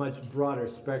 a much broader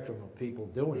spectrum of people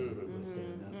doing the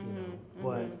stand-up.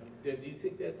 But Do you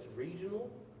think that's regional,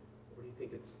 or do you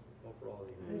think it's overall?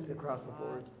 It's across the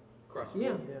board. Across the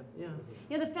yeah, board?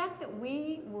 yeah. The fact that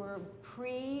we were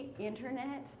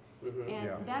pre-internet, and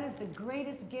Yeah. that is the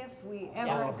greatest gift we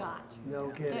ever got. No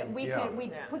That kidding. we Yeah. could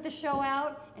Yeah. put the show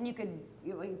out, and you could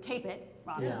tape it,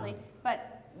 obviously, Yeah. but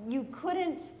you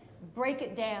couldn't break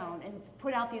it down and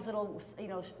put out these little, you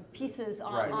know, pieces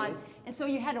on, Right. and so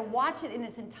you had to watch it in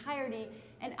its entirety.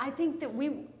 And I think that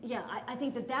I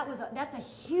think that that's a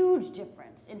huge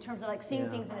difference in terms of like seeing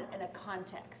things in a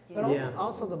context. You But know?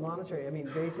 also the monitoring. I mean,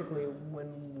 basically,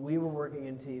 when we were working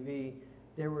in TV,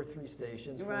 there were 3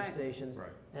 stations, 4 stations,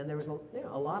 and there was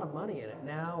a lot of money in it.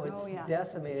 Now it's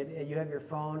decimated. You have your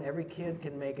phone. Every kid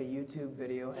can make a YouTube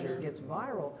video, and it gets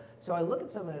viral. So I look at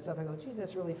some of that stuff and I go, geez,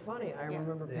 that's really funny. I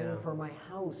remember paying for my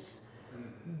house,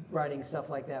 writing stuff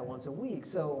like that once a week,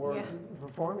 or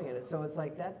performing in it. So it's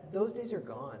like that. Those days are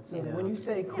gone. So when you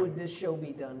say, could this show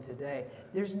be done today?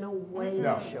 There's no way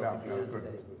this show could be done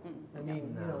today. I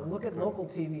mean, you know, look at local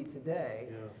TV today.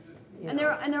 And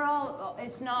they're all.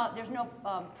 There's no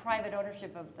private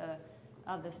ownership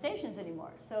of the stations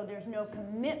anymore. So there's no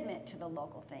commitment to the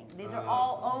local thing. These are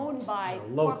all owned by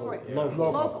corporate.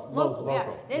 Local. Yeah.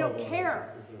 They don't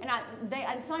care. And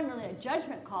it's not really a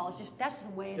judgment call. It's just that's just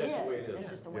the way it is. It's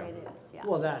just the way it is. Yeah.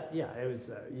 Well, it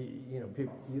was. You know,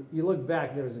 people. You look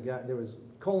back. There was a guy. There was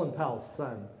Colin Powell's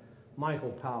son,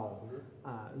 Michael Powell.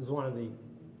 Was one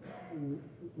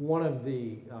of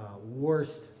the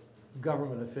worst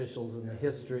government officials in the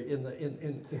history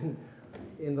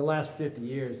in the last 50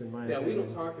 years, in my opinion. We don't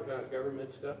talk about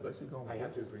government stuff, but I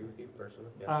have to agree with you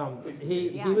personally.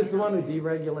 He was the one who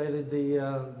deregulated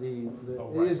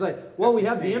He's like, well, we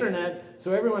have the internet,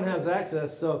 so everyone has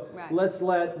access. So let's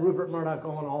let Rupert Murdoch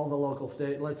own all the local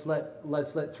stations. Let's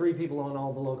let 3 people own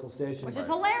all the local stations, which is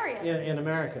hilarious in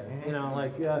America. You know,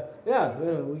 like we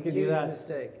can do that.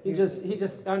 Mistake. He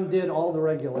just undid all the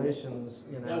regulations.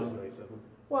 You know, that was nice of him.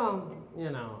 Well, you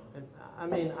know, I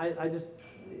mean, I just.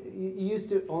 You used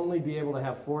to only be able to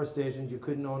have 4 stations. You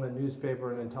couldn't own a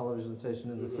newspaper and a television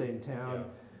station in the same town.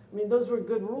 I mean, those were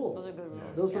good rules. Those are good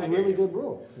rules. Those were really good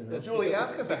rules. You know? Julie,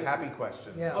 ask us a happy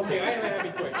question. Yeah. Okay, I have a happy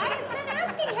question. I've been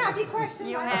asking happy questions.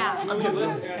 You have. Okay,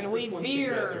 let's ask And we this one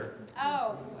veer. together.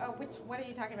 What are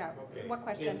you talking about? Okay. What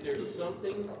question? Is there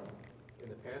something in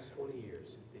the past 20 years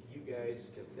that you guys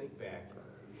can think back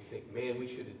and you think, man, we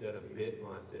should have done a bit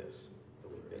on this?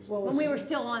 Well, When we were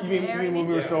still on You the air. mean when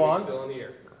we were still on? Still on the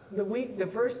air.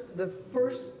 the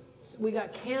first we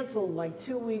got canceled like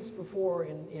 2 weeks before,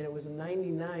 and it was in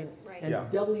 '99, and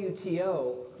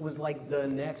WTO was like the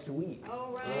next week.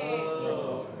 Oh, right.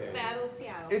 Oh, okay. Battle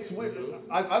Seattle. It's weird.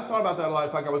 I've thought about that a lot.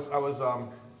 In fact, I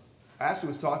actually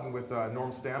was talking with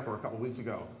Norm Stamper a couple of weeks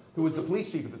ago, who was the police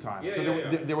chief at the time.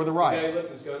 There were the riots. Yeah, he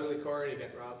left his gun in the car and he got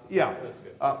robbed. Yeah. That's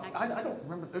good. I don't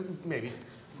remember. Maybe.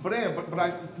 But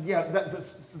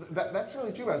that's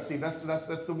really true, Steve.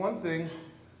 That's the one thing,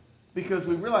 because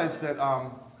we realized that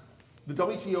the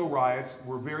WTO riots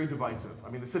were very divisive. I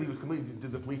mean, the city was completely,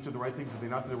 did the police do the right thing? Did they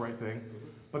not do the right thing?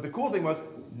 But the cool thing was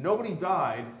nobody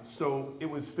died, so it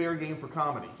was fair game for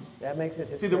comedy. That makes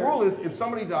it See, the rule is if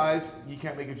somebody dies, you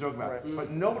can't make a joke about it.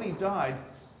 But nobody died,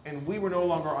 and we were no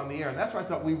longer on the air. And that's where I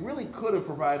thought we really could have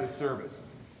provided a service,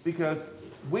 because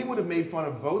we would have made fun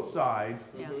of both sides.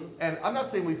 And I'm not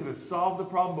saying we could have solved the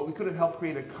problem, but we could have helped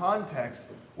create a context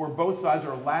where both sides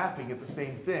are laughing at the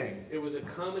same thing. It was a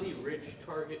comedy-rich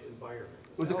target environment.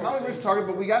 It was a comedy-rich target,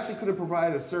 but we actually could have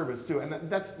provided a service too. And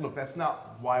that's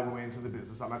not why we went into the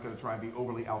business. I'm not going to try and be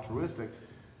overly altruistic,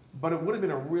 but it would have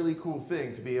been a really cool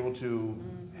thing to be able to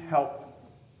help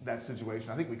that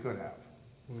situation. I think we could have.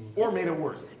 Or made it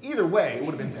worse. Either way, it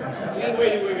would have been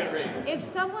terrible. If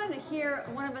someone here,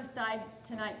 one of us died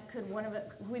tonight, could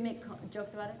we make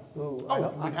jokes about it? Ooh,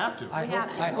 We'd have to. I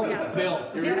hope it's Bill.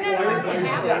 Didn't that already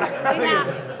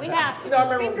happen? We have to. No,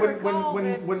 I remember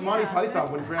when Monty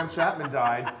Python, when Graham Chapman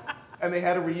died, and they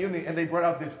had a reunion, and they brought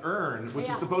out this urn, which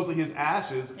is supposedly his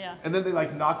ashes, and then they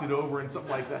like knocked it over and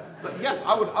something like that. So yes,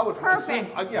 I would assume,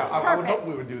 I would hope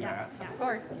we would do that. Of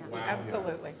course,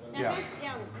 absolutely. Now,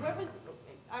 what was?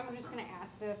 I'm just going to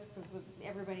ask this because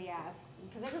everybody asks,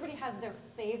 because everybody has their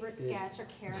favorite sketch or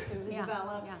character they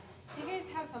develop. Do you guys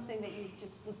have something that you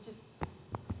was just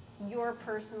your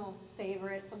personal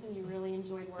favorite, something you really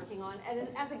enjoyed working on, and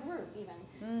as a group even?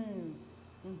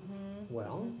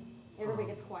 Well, everybody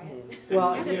gets quiet.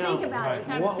 Well, You have to think about it.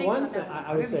 Kind of think one about thing that.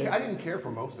 I would say. I didn't care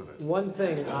for most of it. One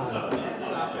thing,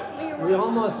 we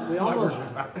almost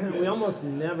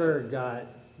never got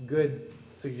good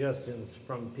suggestions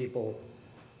from people.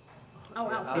 Oh,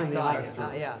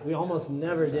 Outside, We almost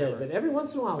never did, but every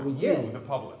once in a while we You, did. the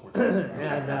public.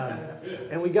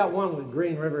 And we got one with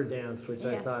Green-Riverdance, which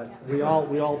I thought we all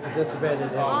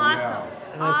participated in. Awesome.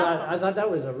 And I thought that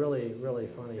was a really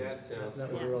funny. That sounds That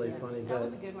was fun. a really funny That was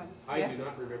a bit. good one. I do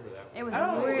not remember that one. It was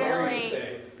Oh, really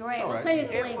sorry. great. all We'll right. send you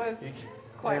the It link. was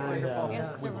quite And, wonderful.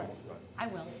 Yes, I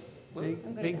will. I'm good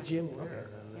at Big that. Jim. Yeah.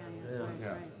 Yeah.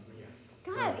 Right.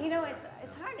 God, you know,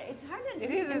 it's hard. It's hard to. It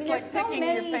is. I mean, It's there's like so picking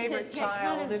your many to favorite pick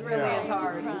child. kind of It really is choose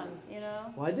hard. from, you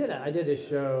know. Well, I did a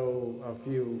show a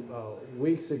few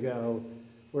weeks ago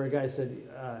where a guy said,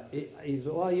 he's,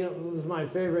 well, you know, it was my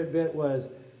favorite bit was,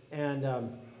 and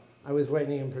I was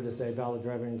waiting him for to say Ballard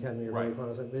driving Academy or Right.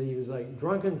 but he was like,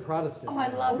 drunken Protestant. Oh, I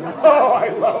love that. Oh, I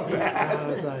love that. And I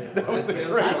was like, That was a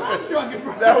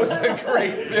great. That was a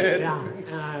great bit. yeah.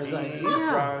 And I was like, He's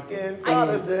yeah. drunken I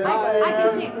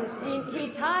Protestant. can see. He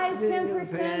ties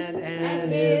 10%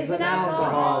 and is an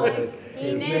alcoholic.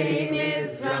 His name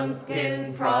is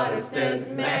Drunken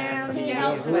Protestant Man. He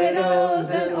helps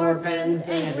widows and orphans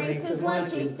and drinks his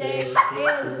lunch each day.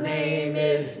 His name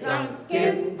is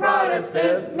Drunken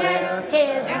Protestant Man.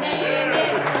 His name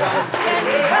is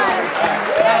Drunken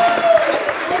Protestant Man.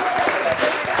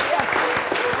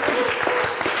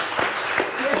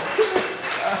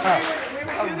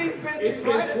 It's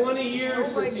been 20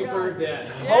 years since you've heard that.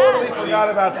 Totally forgot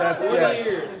about that 20 sketch.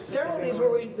 years. Several of these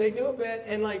where they do a bit,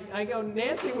 and like I go,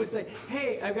 Nancy would say,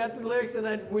 "Hey, I've got the lyrics," and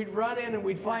then we'd run in and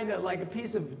we'd find like a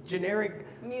piece of generic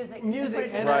Music,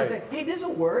 and Right. I'd say, "Hey, this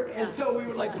will work," and so we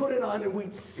would like put it on and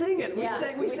we'd sing it. We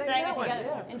sang it that one. together.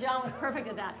 Yeah. And John was perfect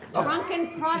at that.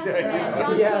 Drunken Protestant Man.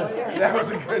 John Yes. That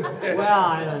was a good bit. Well,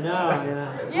 I don't know, you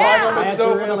know. Yeah. I remember I had to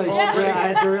Soap in the really, phone. I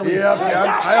had to really.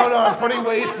 Yeah, I don't know. I'm pretty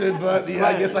wasted, but yeah,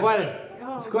 I guess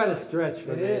It's quite a stretch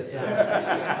for me. is.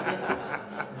 Yeah.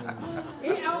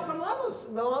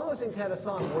 But a lot of those things had a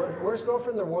song. Worst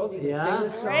girlfriend in the world. You can Yeah. sing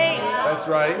this song. Great. That's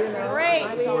right. You know, Great.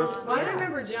 I mean, Well, I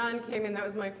remember John came in, that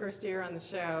was my first year on the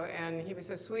show, and he was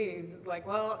so sweet. He's like,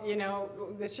 well, you know,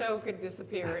 the show could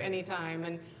disappear anytime,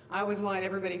 and I always want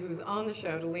everybody who's on the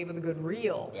show to leave with a good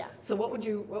reel. Yeah. So what would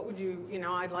you, you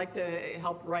know, I'd like to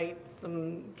help write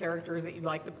some characters that you'd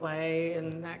like to play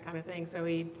and that kind of thing. So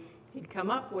he'd come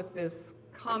up with this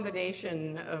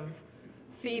combination of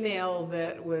female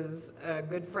that was a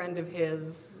good friend of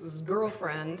his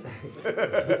girlfriend,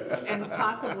 and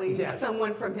possibly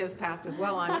someone from his past as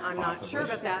well. I'm not sure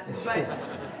about that, but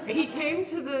he came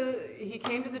to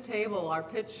the table. Our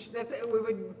pitch.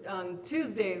 On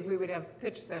Tuesdays we would have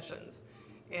pitch sessions,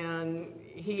 and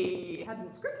he hadn't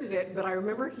scripted it, but I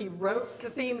remember he wrote the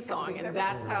theme song, and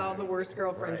that's how The Worst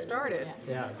Girlfriend started.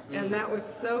 Yes. And that was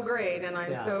so great, and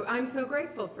I'm so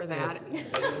grateful for that.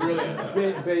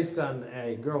 Based on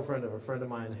a girlfriend of a friend of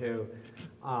mine who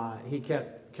he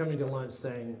kept coming to lunch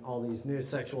saying all these new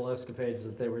sexual escapades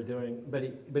that they were doing,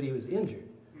 but he was injured.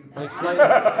 Like slightly,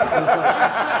 he was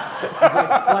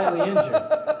like slightly injured,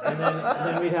 and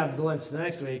then we'd have lunch the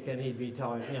next week, and he'd be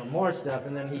telling more stuff,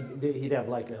 and then he'd have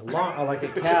like a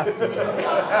cast,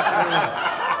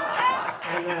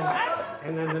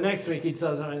 and then the next week he'd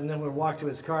tell something, and then we'd walk to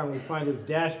his car and we'd find his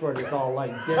dashboard is all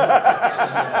like dead.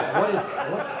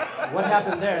 What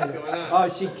happened there? Oh,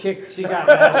 she got mad and kicked it.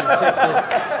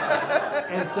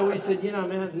 And so we said,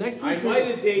 man, next week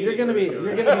you're gonna be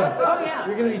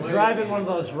driving one of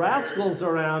those rascals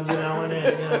around,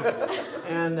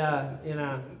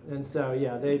 and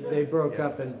so they broke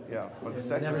up and but the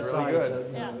sex never was saw really each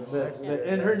good. other. But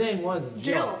and her name was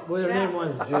Jill. Well, her name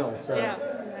was Jill. So Yeah.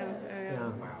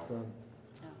 so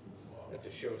That's a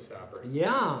showstopper.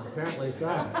 yeah, apparently so.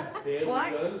 Dan,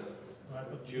 Well, you done?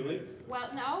 Julie? Well,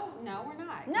 no, we're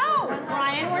not. No,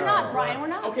 Brian, we're not. Brian, we're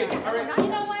not. Okay, all We're right. not. You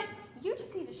know what? You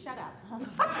just need to shut up.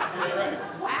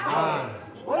 Wow.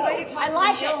 What way to talk I to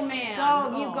like an ill it. man? Go,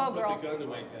 you go, Put girl. the gun to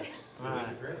my head.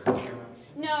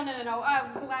 No.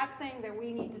 The last thing that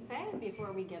we need to say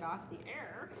before we get off the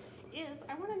air is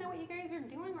I want to know what you guys are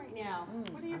doing right now.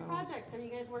 What are your projects? Are you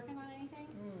guys working on anything?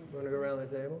 You want to go around the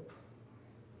table?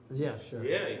 Yeah, sure.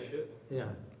 Yeah, you should. Yeah,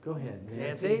 go ahead,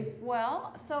 Nancy?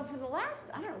 Well, so for the last,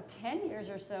 10 years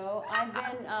or so, I've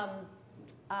been,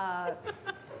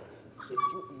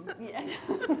 yeah.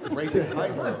 Raising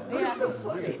eyebrow. Yeah.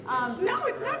 No,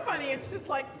 it's not funny. It's just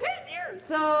like 10 years.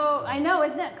 So I know,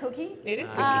 isn't that kooky? It is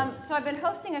kooky. So I've been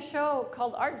hosting a show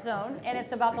called Art Zone, and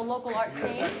it's about the local art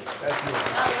scene. That's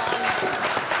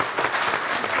nice.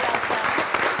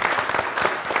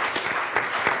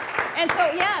 And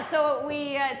so so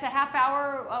it's a half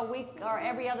hour a week or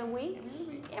every oty week.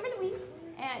 Every week.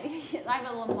 And I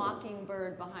have a little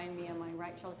mockingbird behind me on my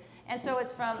right shoulder. And so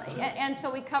it's and so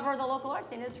we cover the local art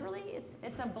scene. It's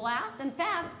a blast. In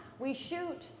fact, we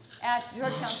shoot at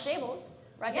Georgetown Stables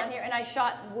right down here, and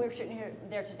we're shooting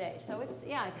there today. So it's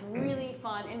really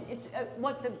fun. And it's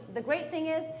what the great thing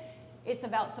is, it's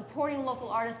about supporting local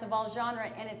artists of all genre,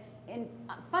 and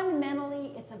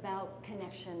fundamentally it's about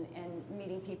connection and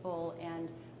meeting people and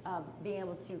being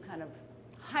able to kind of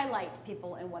highlight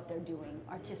people and what they're doing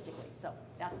artistically. So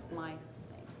that's my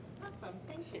thing. Awesome.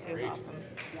 Thank She you. is awesome.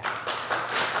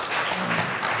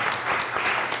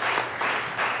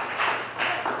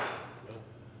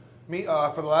 Me,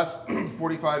 for the last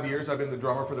 45 years, I've been the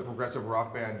drummer for the progressive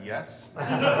rock band Yes. Thank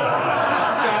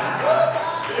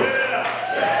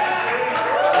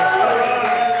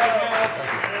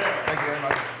you very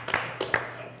much.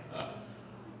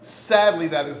 Sadly,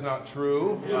 that is not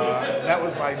true. That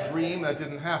was my dream. That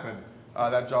didn't happen.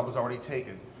 That job was already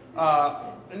taken.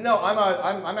 No,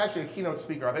 I'm actually a keynote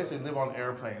speaker. I basically live on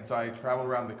airplanes. I travel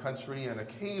around the country and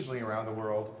occasionally around the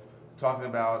world talking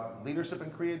about leadership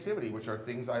and creativity, which are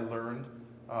things I learned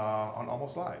on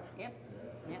Almost Live. Yep,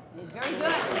 yep, he's very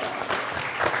good.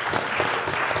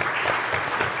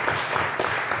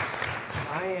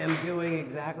 I am doing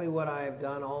exactly what I've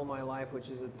done all my life, which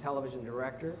is a television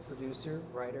director, producer,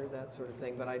 writer, that sort of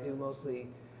thing. But I do mostly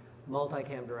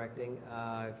multicam directing.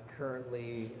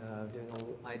 Currently,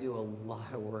 I do a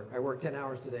lot of work. I work 10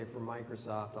 hours today for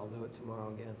Microsoft. I'll do it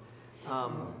tomorrow again.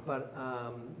 But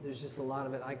there's just a lot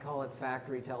of it. I call it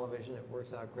factory television. It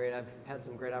works out great. I've had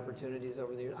some great opportunities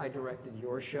over the years. I directed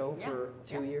your show for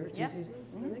 2 years, 2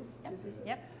 seasons, I think? 2 seasons?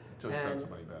 Yep. Until you found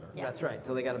somebody better. Yeah. That's right,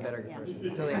 until they got a better Yeah. person.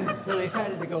 Until they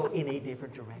decided to go in a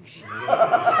different direction.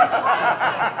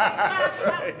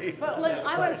 But look,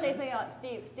 I want to say something about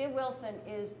Steve. Steve Wilson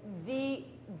is the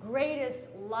greatest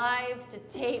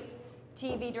live-to-tape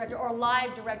TV director or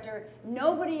live director.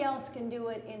 Nobody else can do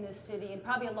it in this city and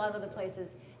probably a lot of other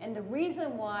places. And the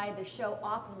reason why the show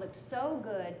often looked so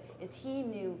good is he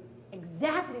knew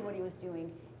exactly what he was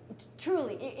doing.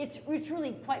 Truly, it's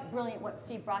truly quite brilliant what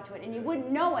Steve brought to it. And you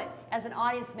wouldn't know it as an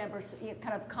audience member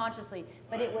kind of consciously,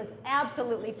 but it was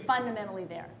absolutely fundamentally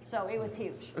there. So it was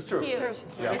huge. It's true. Huge.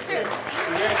 Yeah. It's true.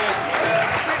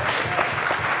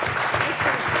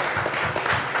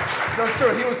 No, it's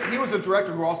true. He was a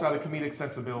director who also had a comedic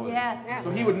sensibility. Yes. So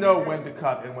he would know when to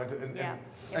cut and when to, Yeah.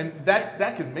 and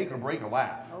that can make or break a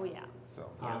laugh. Oh, yeah. So.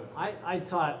 I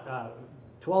taught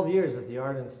 12 years at the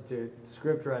Art Institute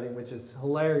script writing, which is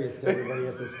hilarious to everybody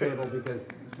at this table because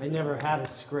I never had a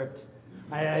script.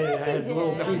 I had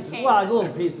little pieces, little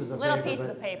pieces of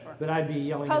paper. But I'd be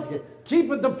yelling at kids,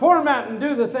 keep it the format and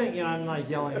do the thing. You know, I'm like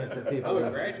yelling at the people. Oh, you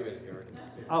graduated at the Art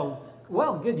Institute. Oh,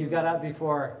 well, good. You got out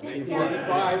before.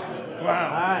 1985.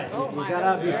 Wow. All right. You got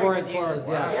out before it closed.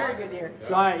 Yeah. Very good year.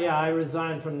 So I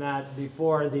resigned from that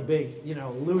before the big,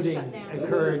 looting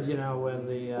occurred. When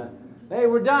the hey,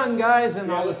 we're done, guys,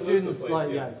 and all the students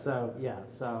like So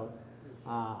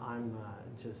I'm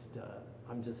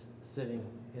just sitting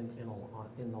in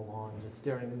the lawn, just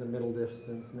staring in the middle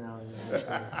distance now.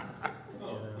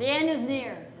 The end is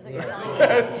near.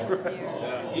 That's right.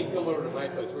 Yeah, you can come over to my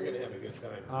place. We're going to have a good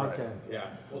time. Okay. Yeah.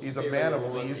 We'll He's a stay man around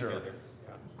of lunch leisure. together.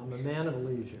 Yeah. I'm a man of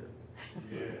leisure.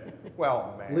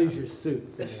 Well, man. Leisure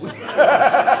suits. Anyway.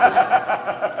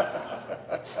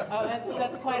 Oh,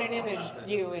 that's quite an image,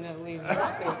 you in a leisure suit.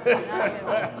 Not a good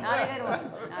one. Not a good one.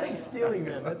 Not a good one. Stealing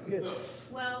that, that's good.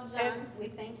 Well, John, we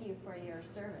thank you for your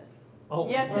service. Oh.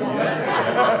 Yes, we do.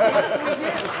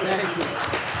 Thank you.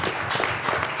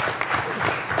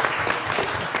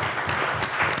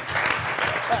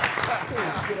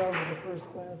 Get over the first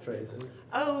class, Tracy.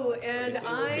 Oh, and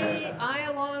I,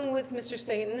 along with Mr.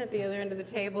 Staten at the other end of the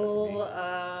table,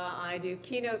 I do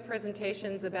keynote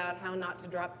presentations about how not to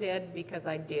drop dead because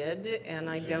I did, and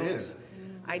I don't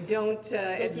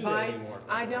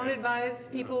advise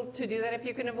people to do that if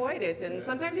you can avoid it, and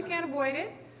sometimes you can't avoid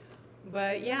it.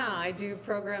 But yeah, I do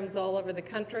programs all over the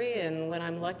country, and when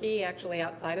I'm lucky, actually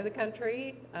outside of the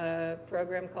country, a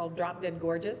program called Drop Dead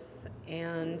Gorgeous,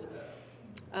 and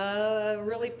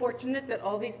really fortunate that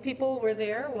all these people were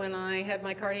there when I had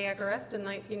my cardiac arrest in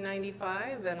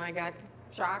 1995, and I got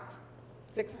shocked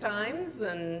 6 times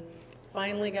and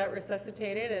finally got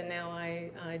resuscitated, and now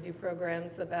I do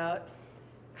programs about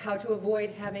how to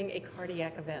avoid having a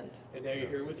cardiac event. And now you're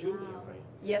here with Julie.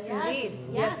 Yes, indeed.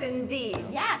 Yes, indeed.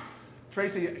 Yes.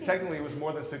 Tracy, technically it was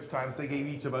more than 6 times. They gave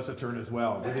each of us a turn as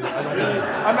well.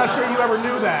 I'm not sure you ever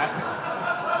knew that.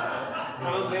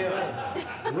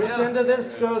 Which end of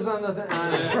this goes on the thing?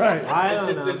 Right. I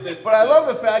don't know. But I love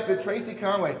the fact that Tracy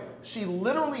Conway, she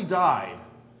literally died.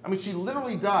 I mean, she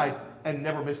literally died and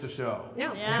never missed a show.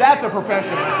 No. Yeah. That's a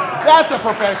profession. That's a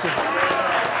profession.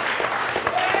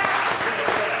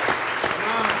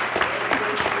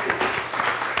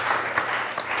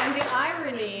 And the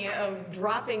irony of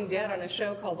dropping dead on a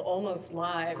show called Almost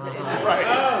Live. It's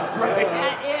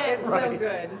so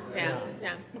good. Yeah.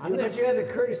 But you had the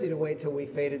courtesy to wait till we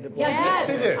faded to black. Yes.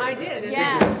 She did. I did.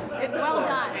 Well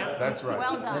done. That's right.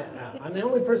 Well done. I'm the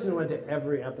only person who went to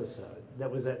every episode. That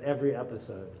was at every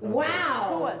episode. Wow.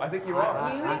 Who was? I think you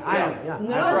are. Yeah. No,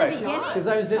 That's at right. the beginning? Because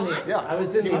I was in the Yeah. I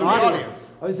was in He the was in the audience.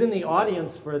 audience. I was in the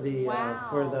audience for the Wow.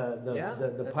 the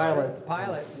That's pilots. the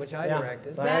pilot, which I Yeah.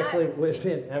 directed. So I actually was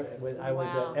in. I was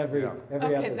Wow. at every Yeah.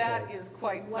 every Okay, episode. that is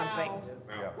quite something.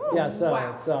 Yeah. Yeah. So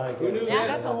Wow. so I Who knew guess. that?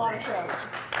 That's a lot of shows.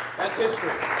 That's history.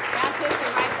 That's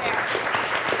history right there.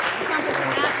 Something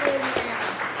from absolutely there.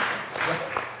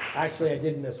 Actually, I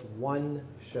did miss one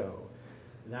show.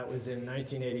 That was in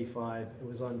 1985. It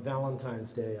was on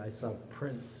Valentine's Day. I saw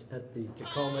Prince at the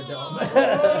Tacoma Dome.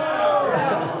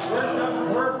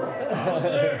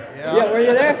 Yeah, were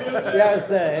you there? Yeah, I was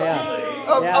there.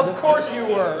 Yeah. Of course you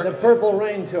were. The Purple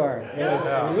Rain tour. It was,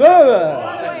 So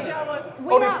jealous.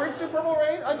 Oh, did Prince do Purple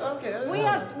Rain? Okay. We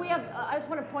have. I just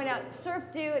want to point out Surf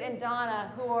Dude and Donna,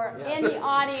 who are in the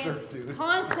audience Surf Dude.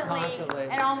 constantly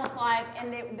and Almost Live,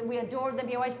 and we adored them.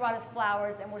 He always brought us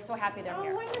flowers, and we're so happy they're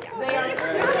here. They are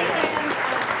serving fans of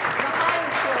the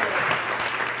highest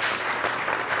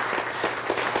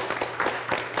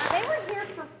They were here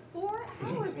for 4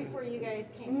 hours before you guys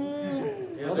came.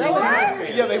 well, they were.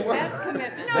 Yeah, they were. That's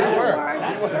commitment. They were.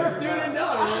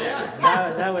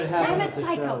 That would happen And at it's the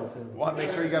psycho. show. Too. Want to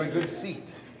make sure you got a good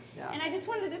seat. And I just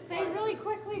wanted to say really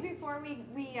quickly before we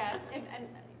and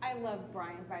I love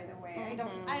Brian, by the way.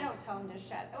 I don't tell him to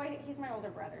shut. Oh, he's my older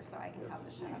brother, so I can tell him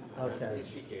to shut up. Okay.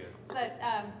 She can. But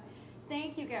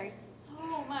thank you guys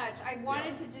so much. I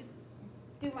wanted to just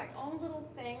do my own little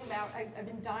thing about. I've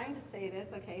been dying to say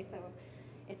this. Okay, so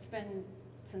it's been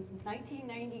since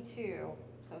 1992.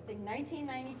 So I think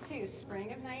 1992,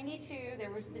 spring of '92,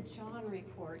 there was the John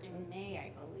report in May,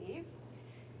 I believe.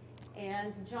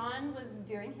 And John was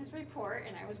doing his report,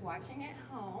 and I was watching at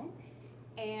home.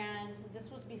 And this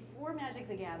was before Magic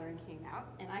the Gathering came out,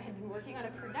 and I had been working on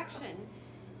a production,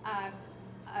 a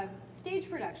stage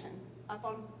production up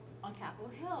on Capitol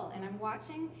Hill. And I'm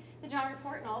watching the John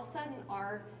report, and all of a sudden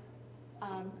our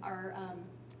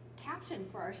caption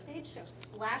for our stage show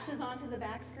splashes onto the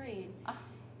back screen.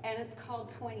 And it's called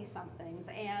 20-somethings.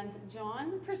 And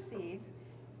John proceeds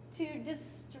to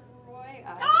destroy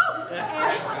us.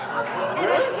 And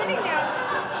I'm sitting there,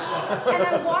 and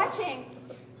I'm watching,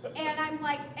 and I'm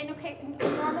like, and okay,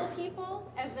 normal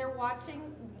people, as they're watching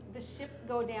the ship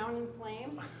go down in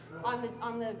flames on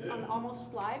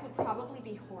Almost Live would probably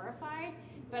be horrified,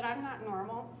 but I'm not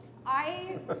normal.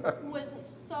 I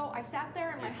sat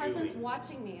there, and my husband's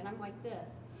watching me, and I'm like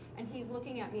this. And he's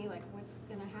looking at me like, what's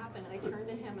gonna happen? And I turned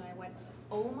to him and I went,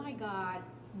 oh my God,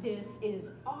 this is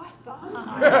awesome. And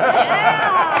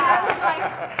I was like,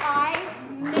 I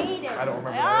made it. I don't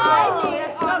remember I made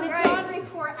it on the John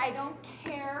report. I don't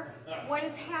care what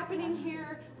is happening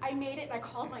here. I made it. And I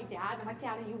called my dad. I'm like,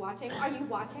 Dad, are you watching? Are you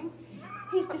watching?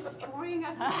 He's destroying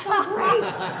us. It's so great.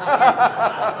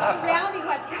 The reality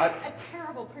was, it was a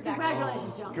terrible production.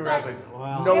 Congratulations, John. Congratulations.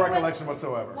 Wow. No It was- recollection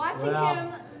whatsoever. Watching Wow.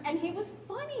 him, and he was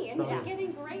funny, and he was Yeah.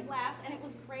 getting great laughs, and it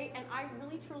was great. And I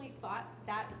really, truly thought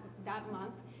that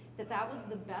month that was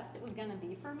the best it was going to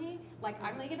be for me. Like,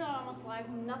 I'm making it Almost Live.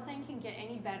 Nothing can get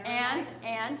any better. in life.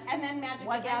 And then Magic the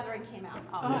Was it? Gathering came out.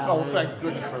 Oh, thank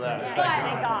goodness for that. Yeah. But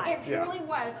Thank God. it Yeah. truly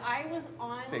was. I was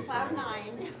on Saves cloud some 9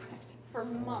 money. for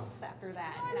months after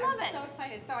that. I and love I'm it. so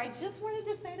excited. So I just wanted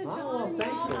to say to Oh, John and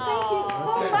thank y'all, you. thank you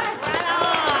so Okay. much.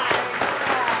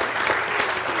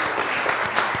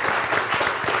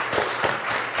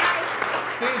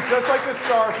 See, just like the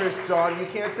starfish, John, you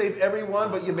can't save everyone,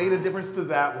 but you made a difference to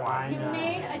that one. I You know.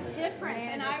 made a difference,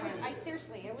 and I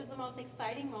seriously, it was the most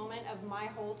exciting moment of my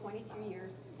whole 22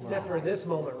 years. Except for this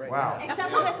moment right Wow. now.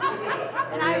 Except for this one.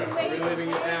 And I We're waited. reliving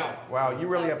it now. Wow, you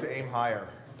really have to aim higher.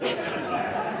 So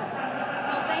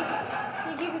thank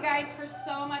you guys for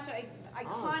so much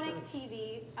iconic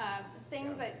TV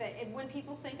things that when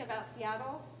people think about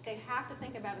Seattle, they have to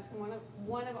think about as one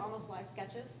of Almost Live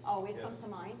sketches. Always comes to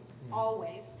mind,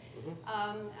 always.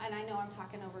 And I know I'm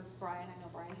talking over Brian. I know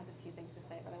Brian has a few things to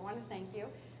say, but I want to thank you,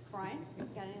 Brian.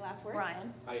 Got any last words?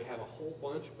 Brian. I have a whole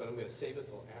bunch, but I'm going to save it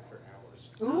till after hours.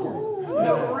 The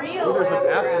real. Oh, there's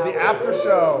the after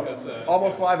show. Because,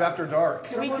 Almost Live After Dark.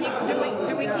 Do we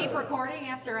keep recording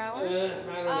after hours? I don't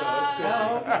know. It's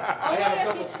good. I have a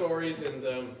couple if stories,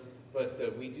 but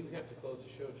we do have to close the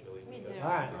show, Julie. We do. All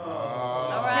right.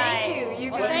 All right. Thank you.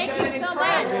 You Well, guys thank have you been so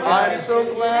incredible. much. I'm so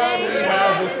glad we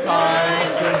have this time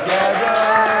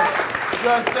together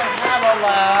just to have a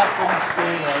laugh and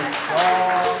sing a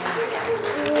song.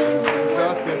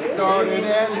 Just get started. started,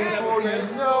 and before you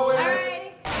know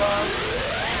it,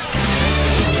 Alrighty.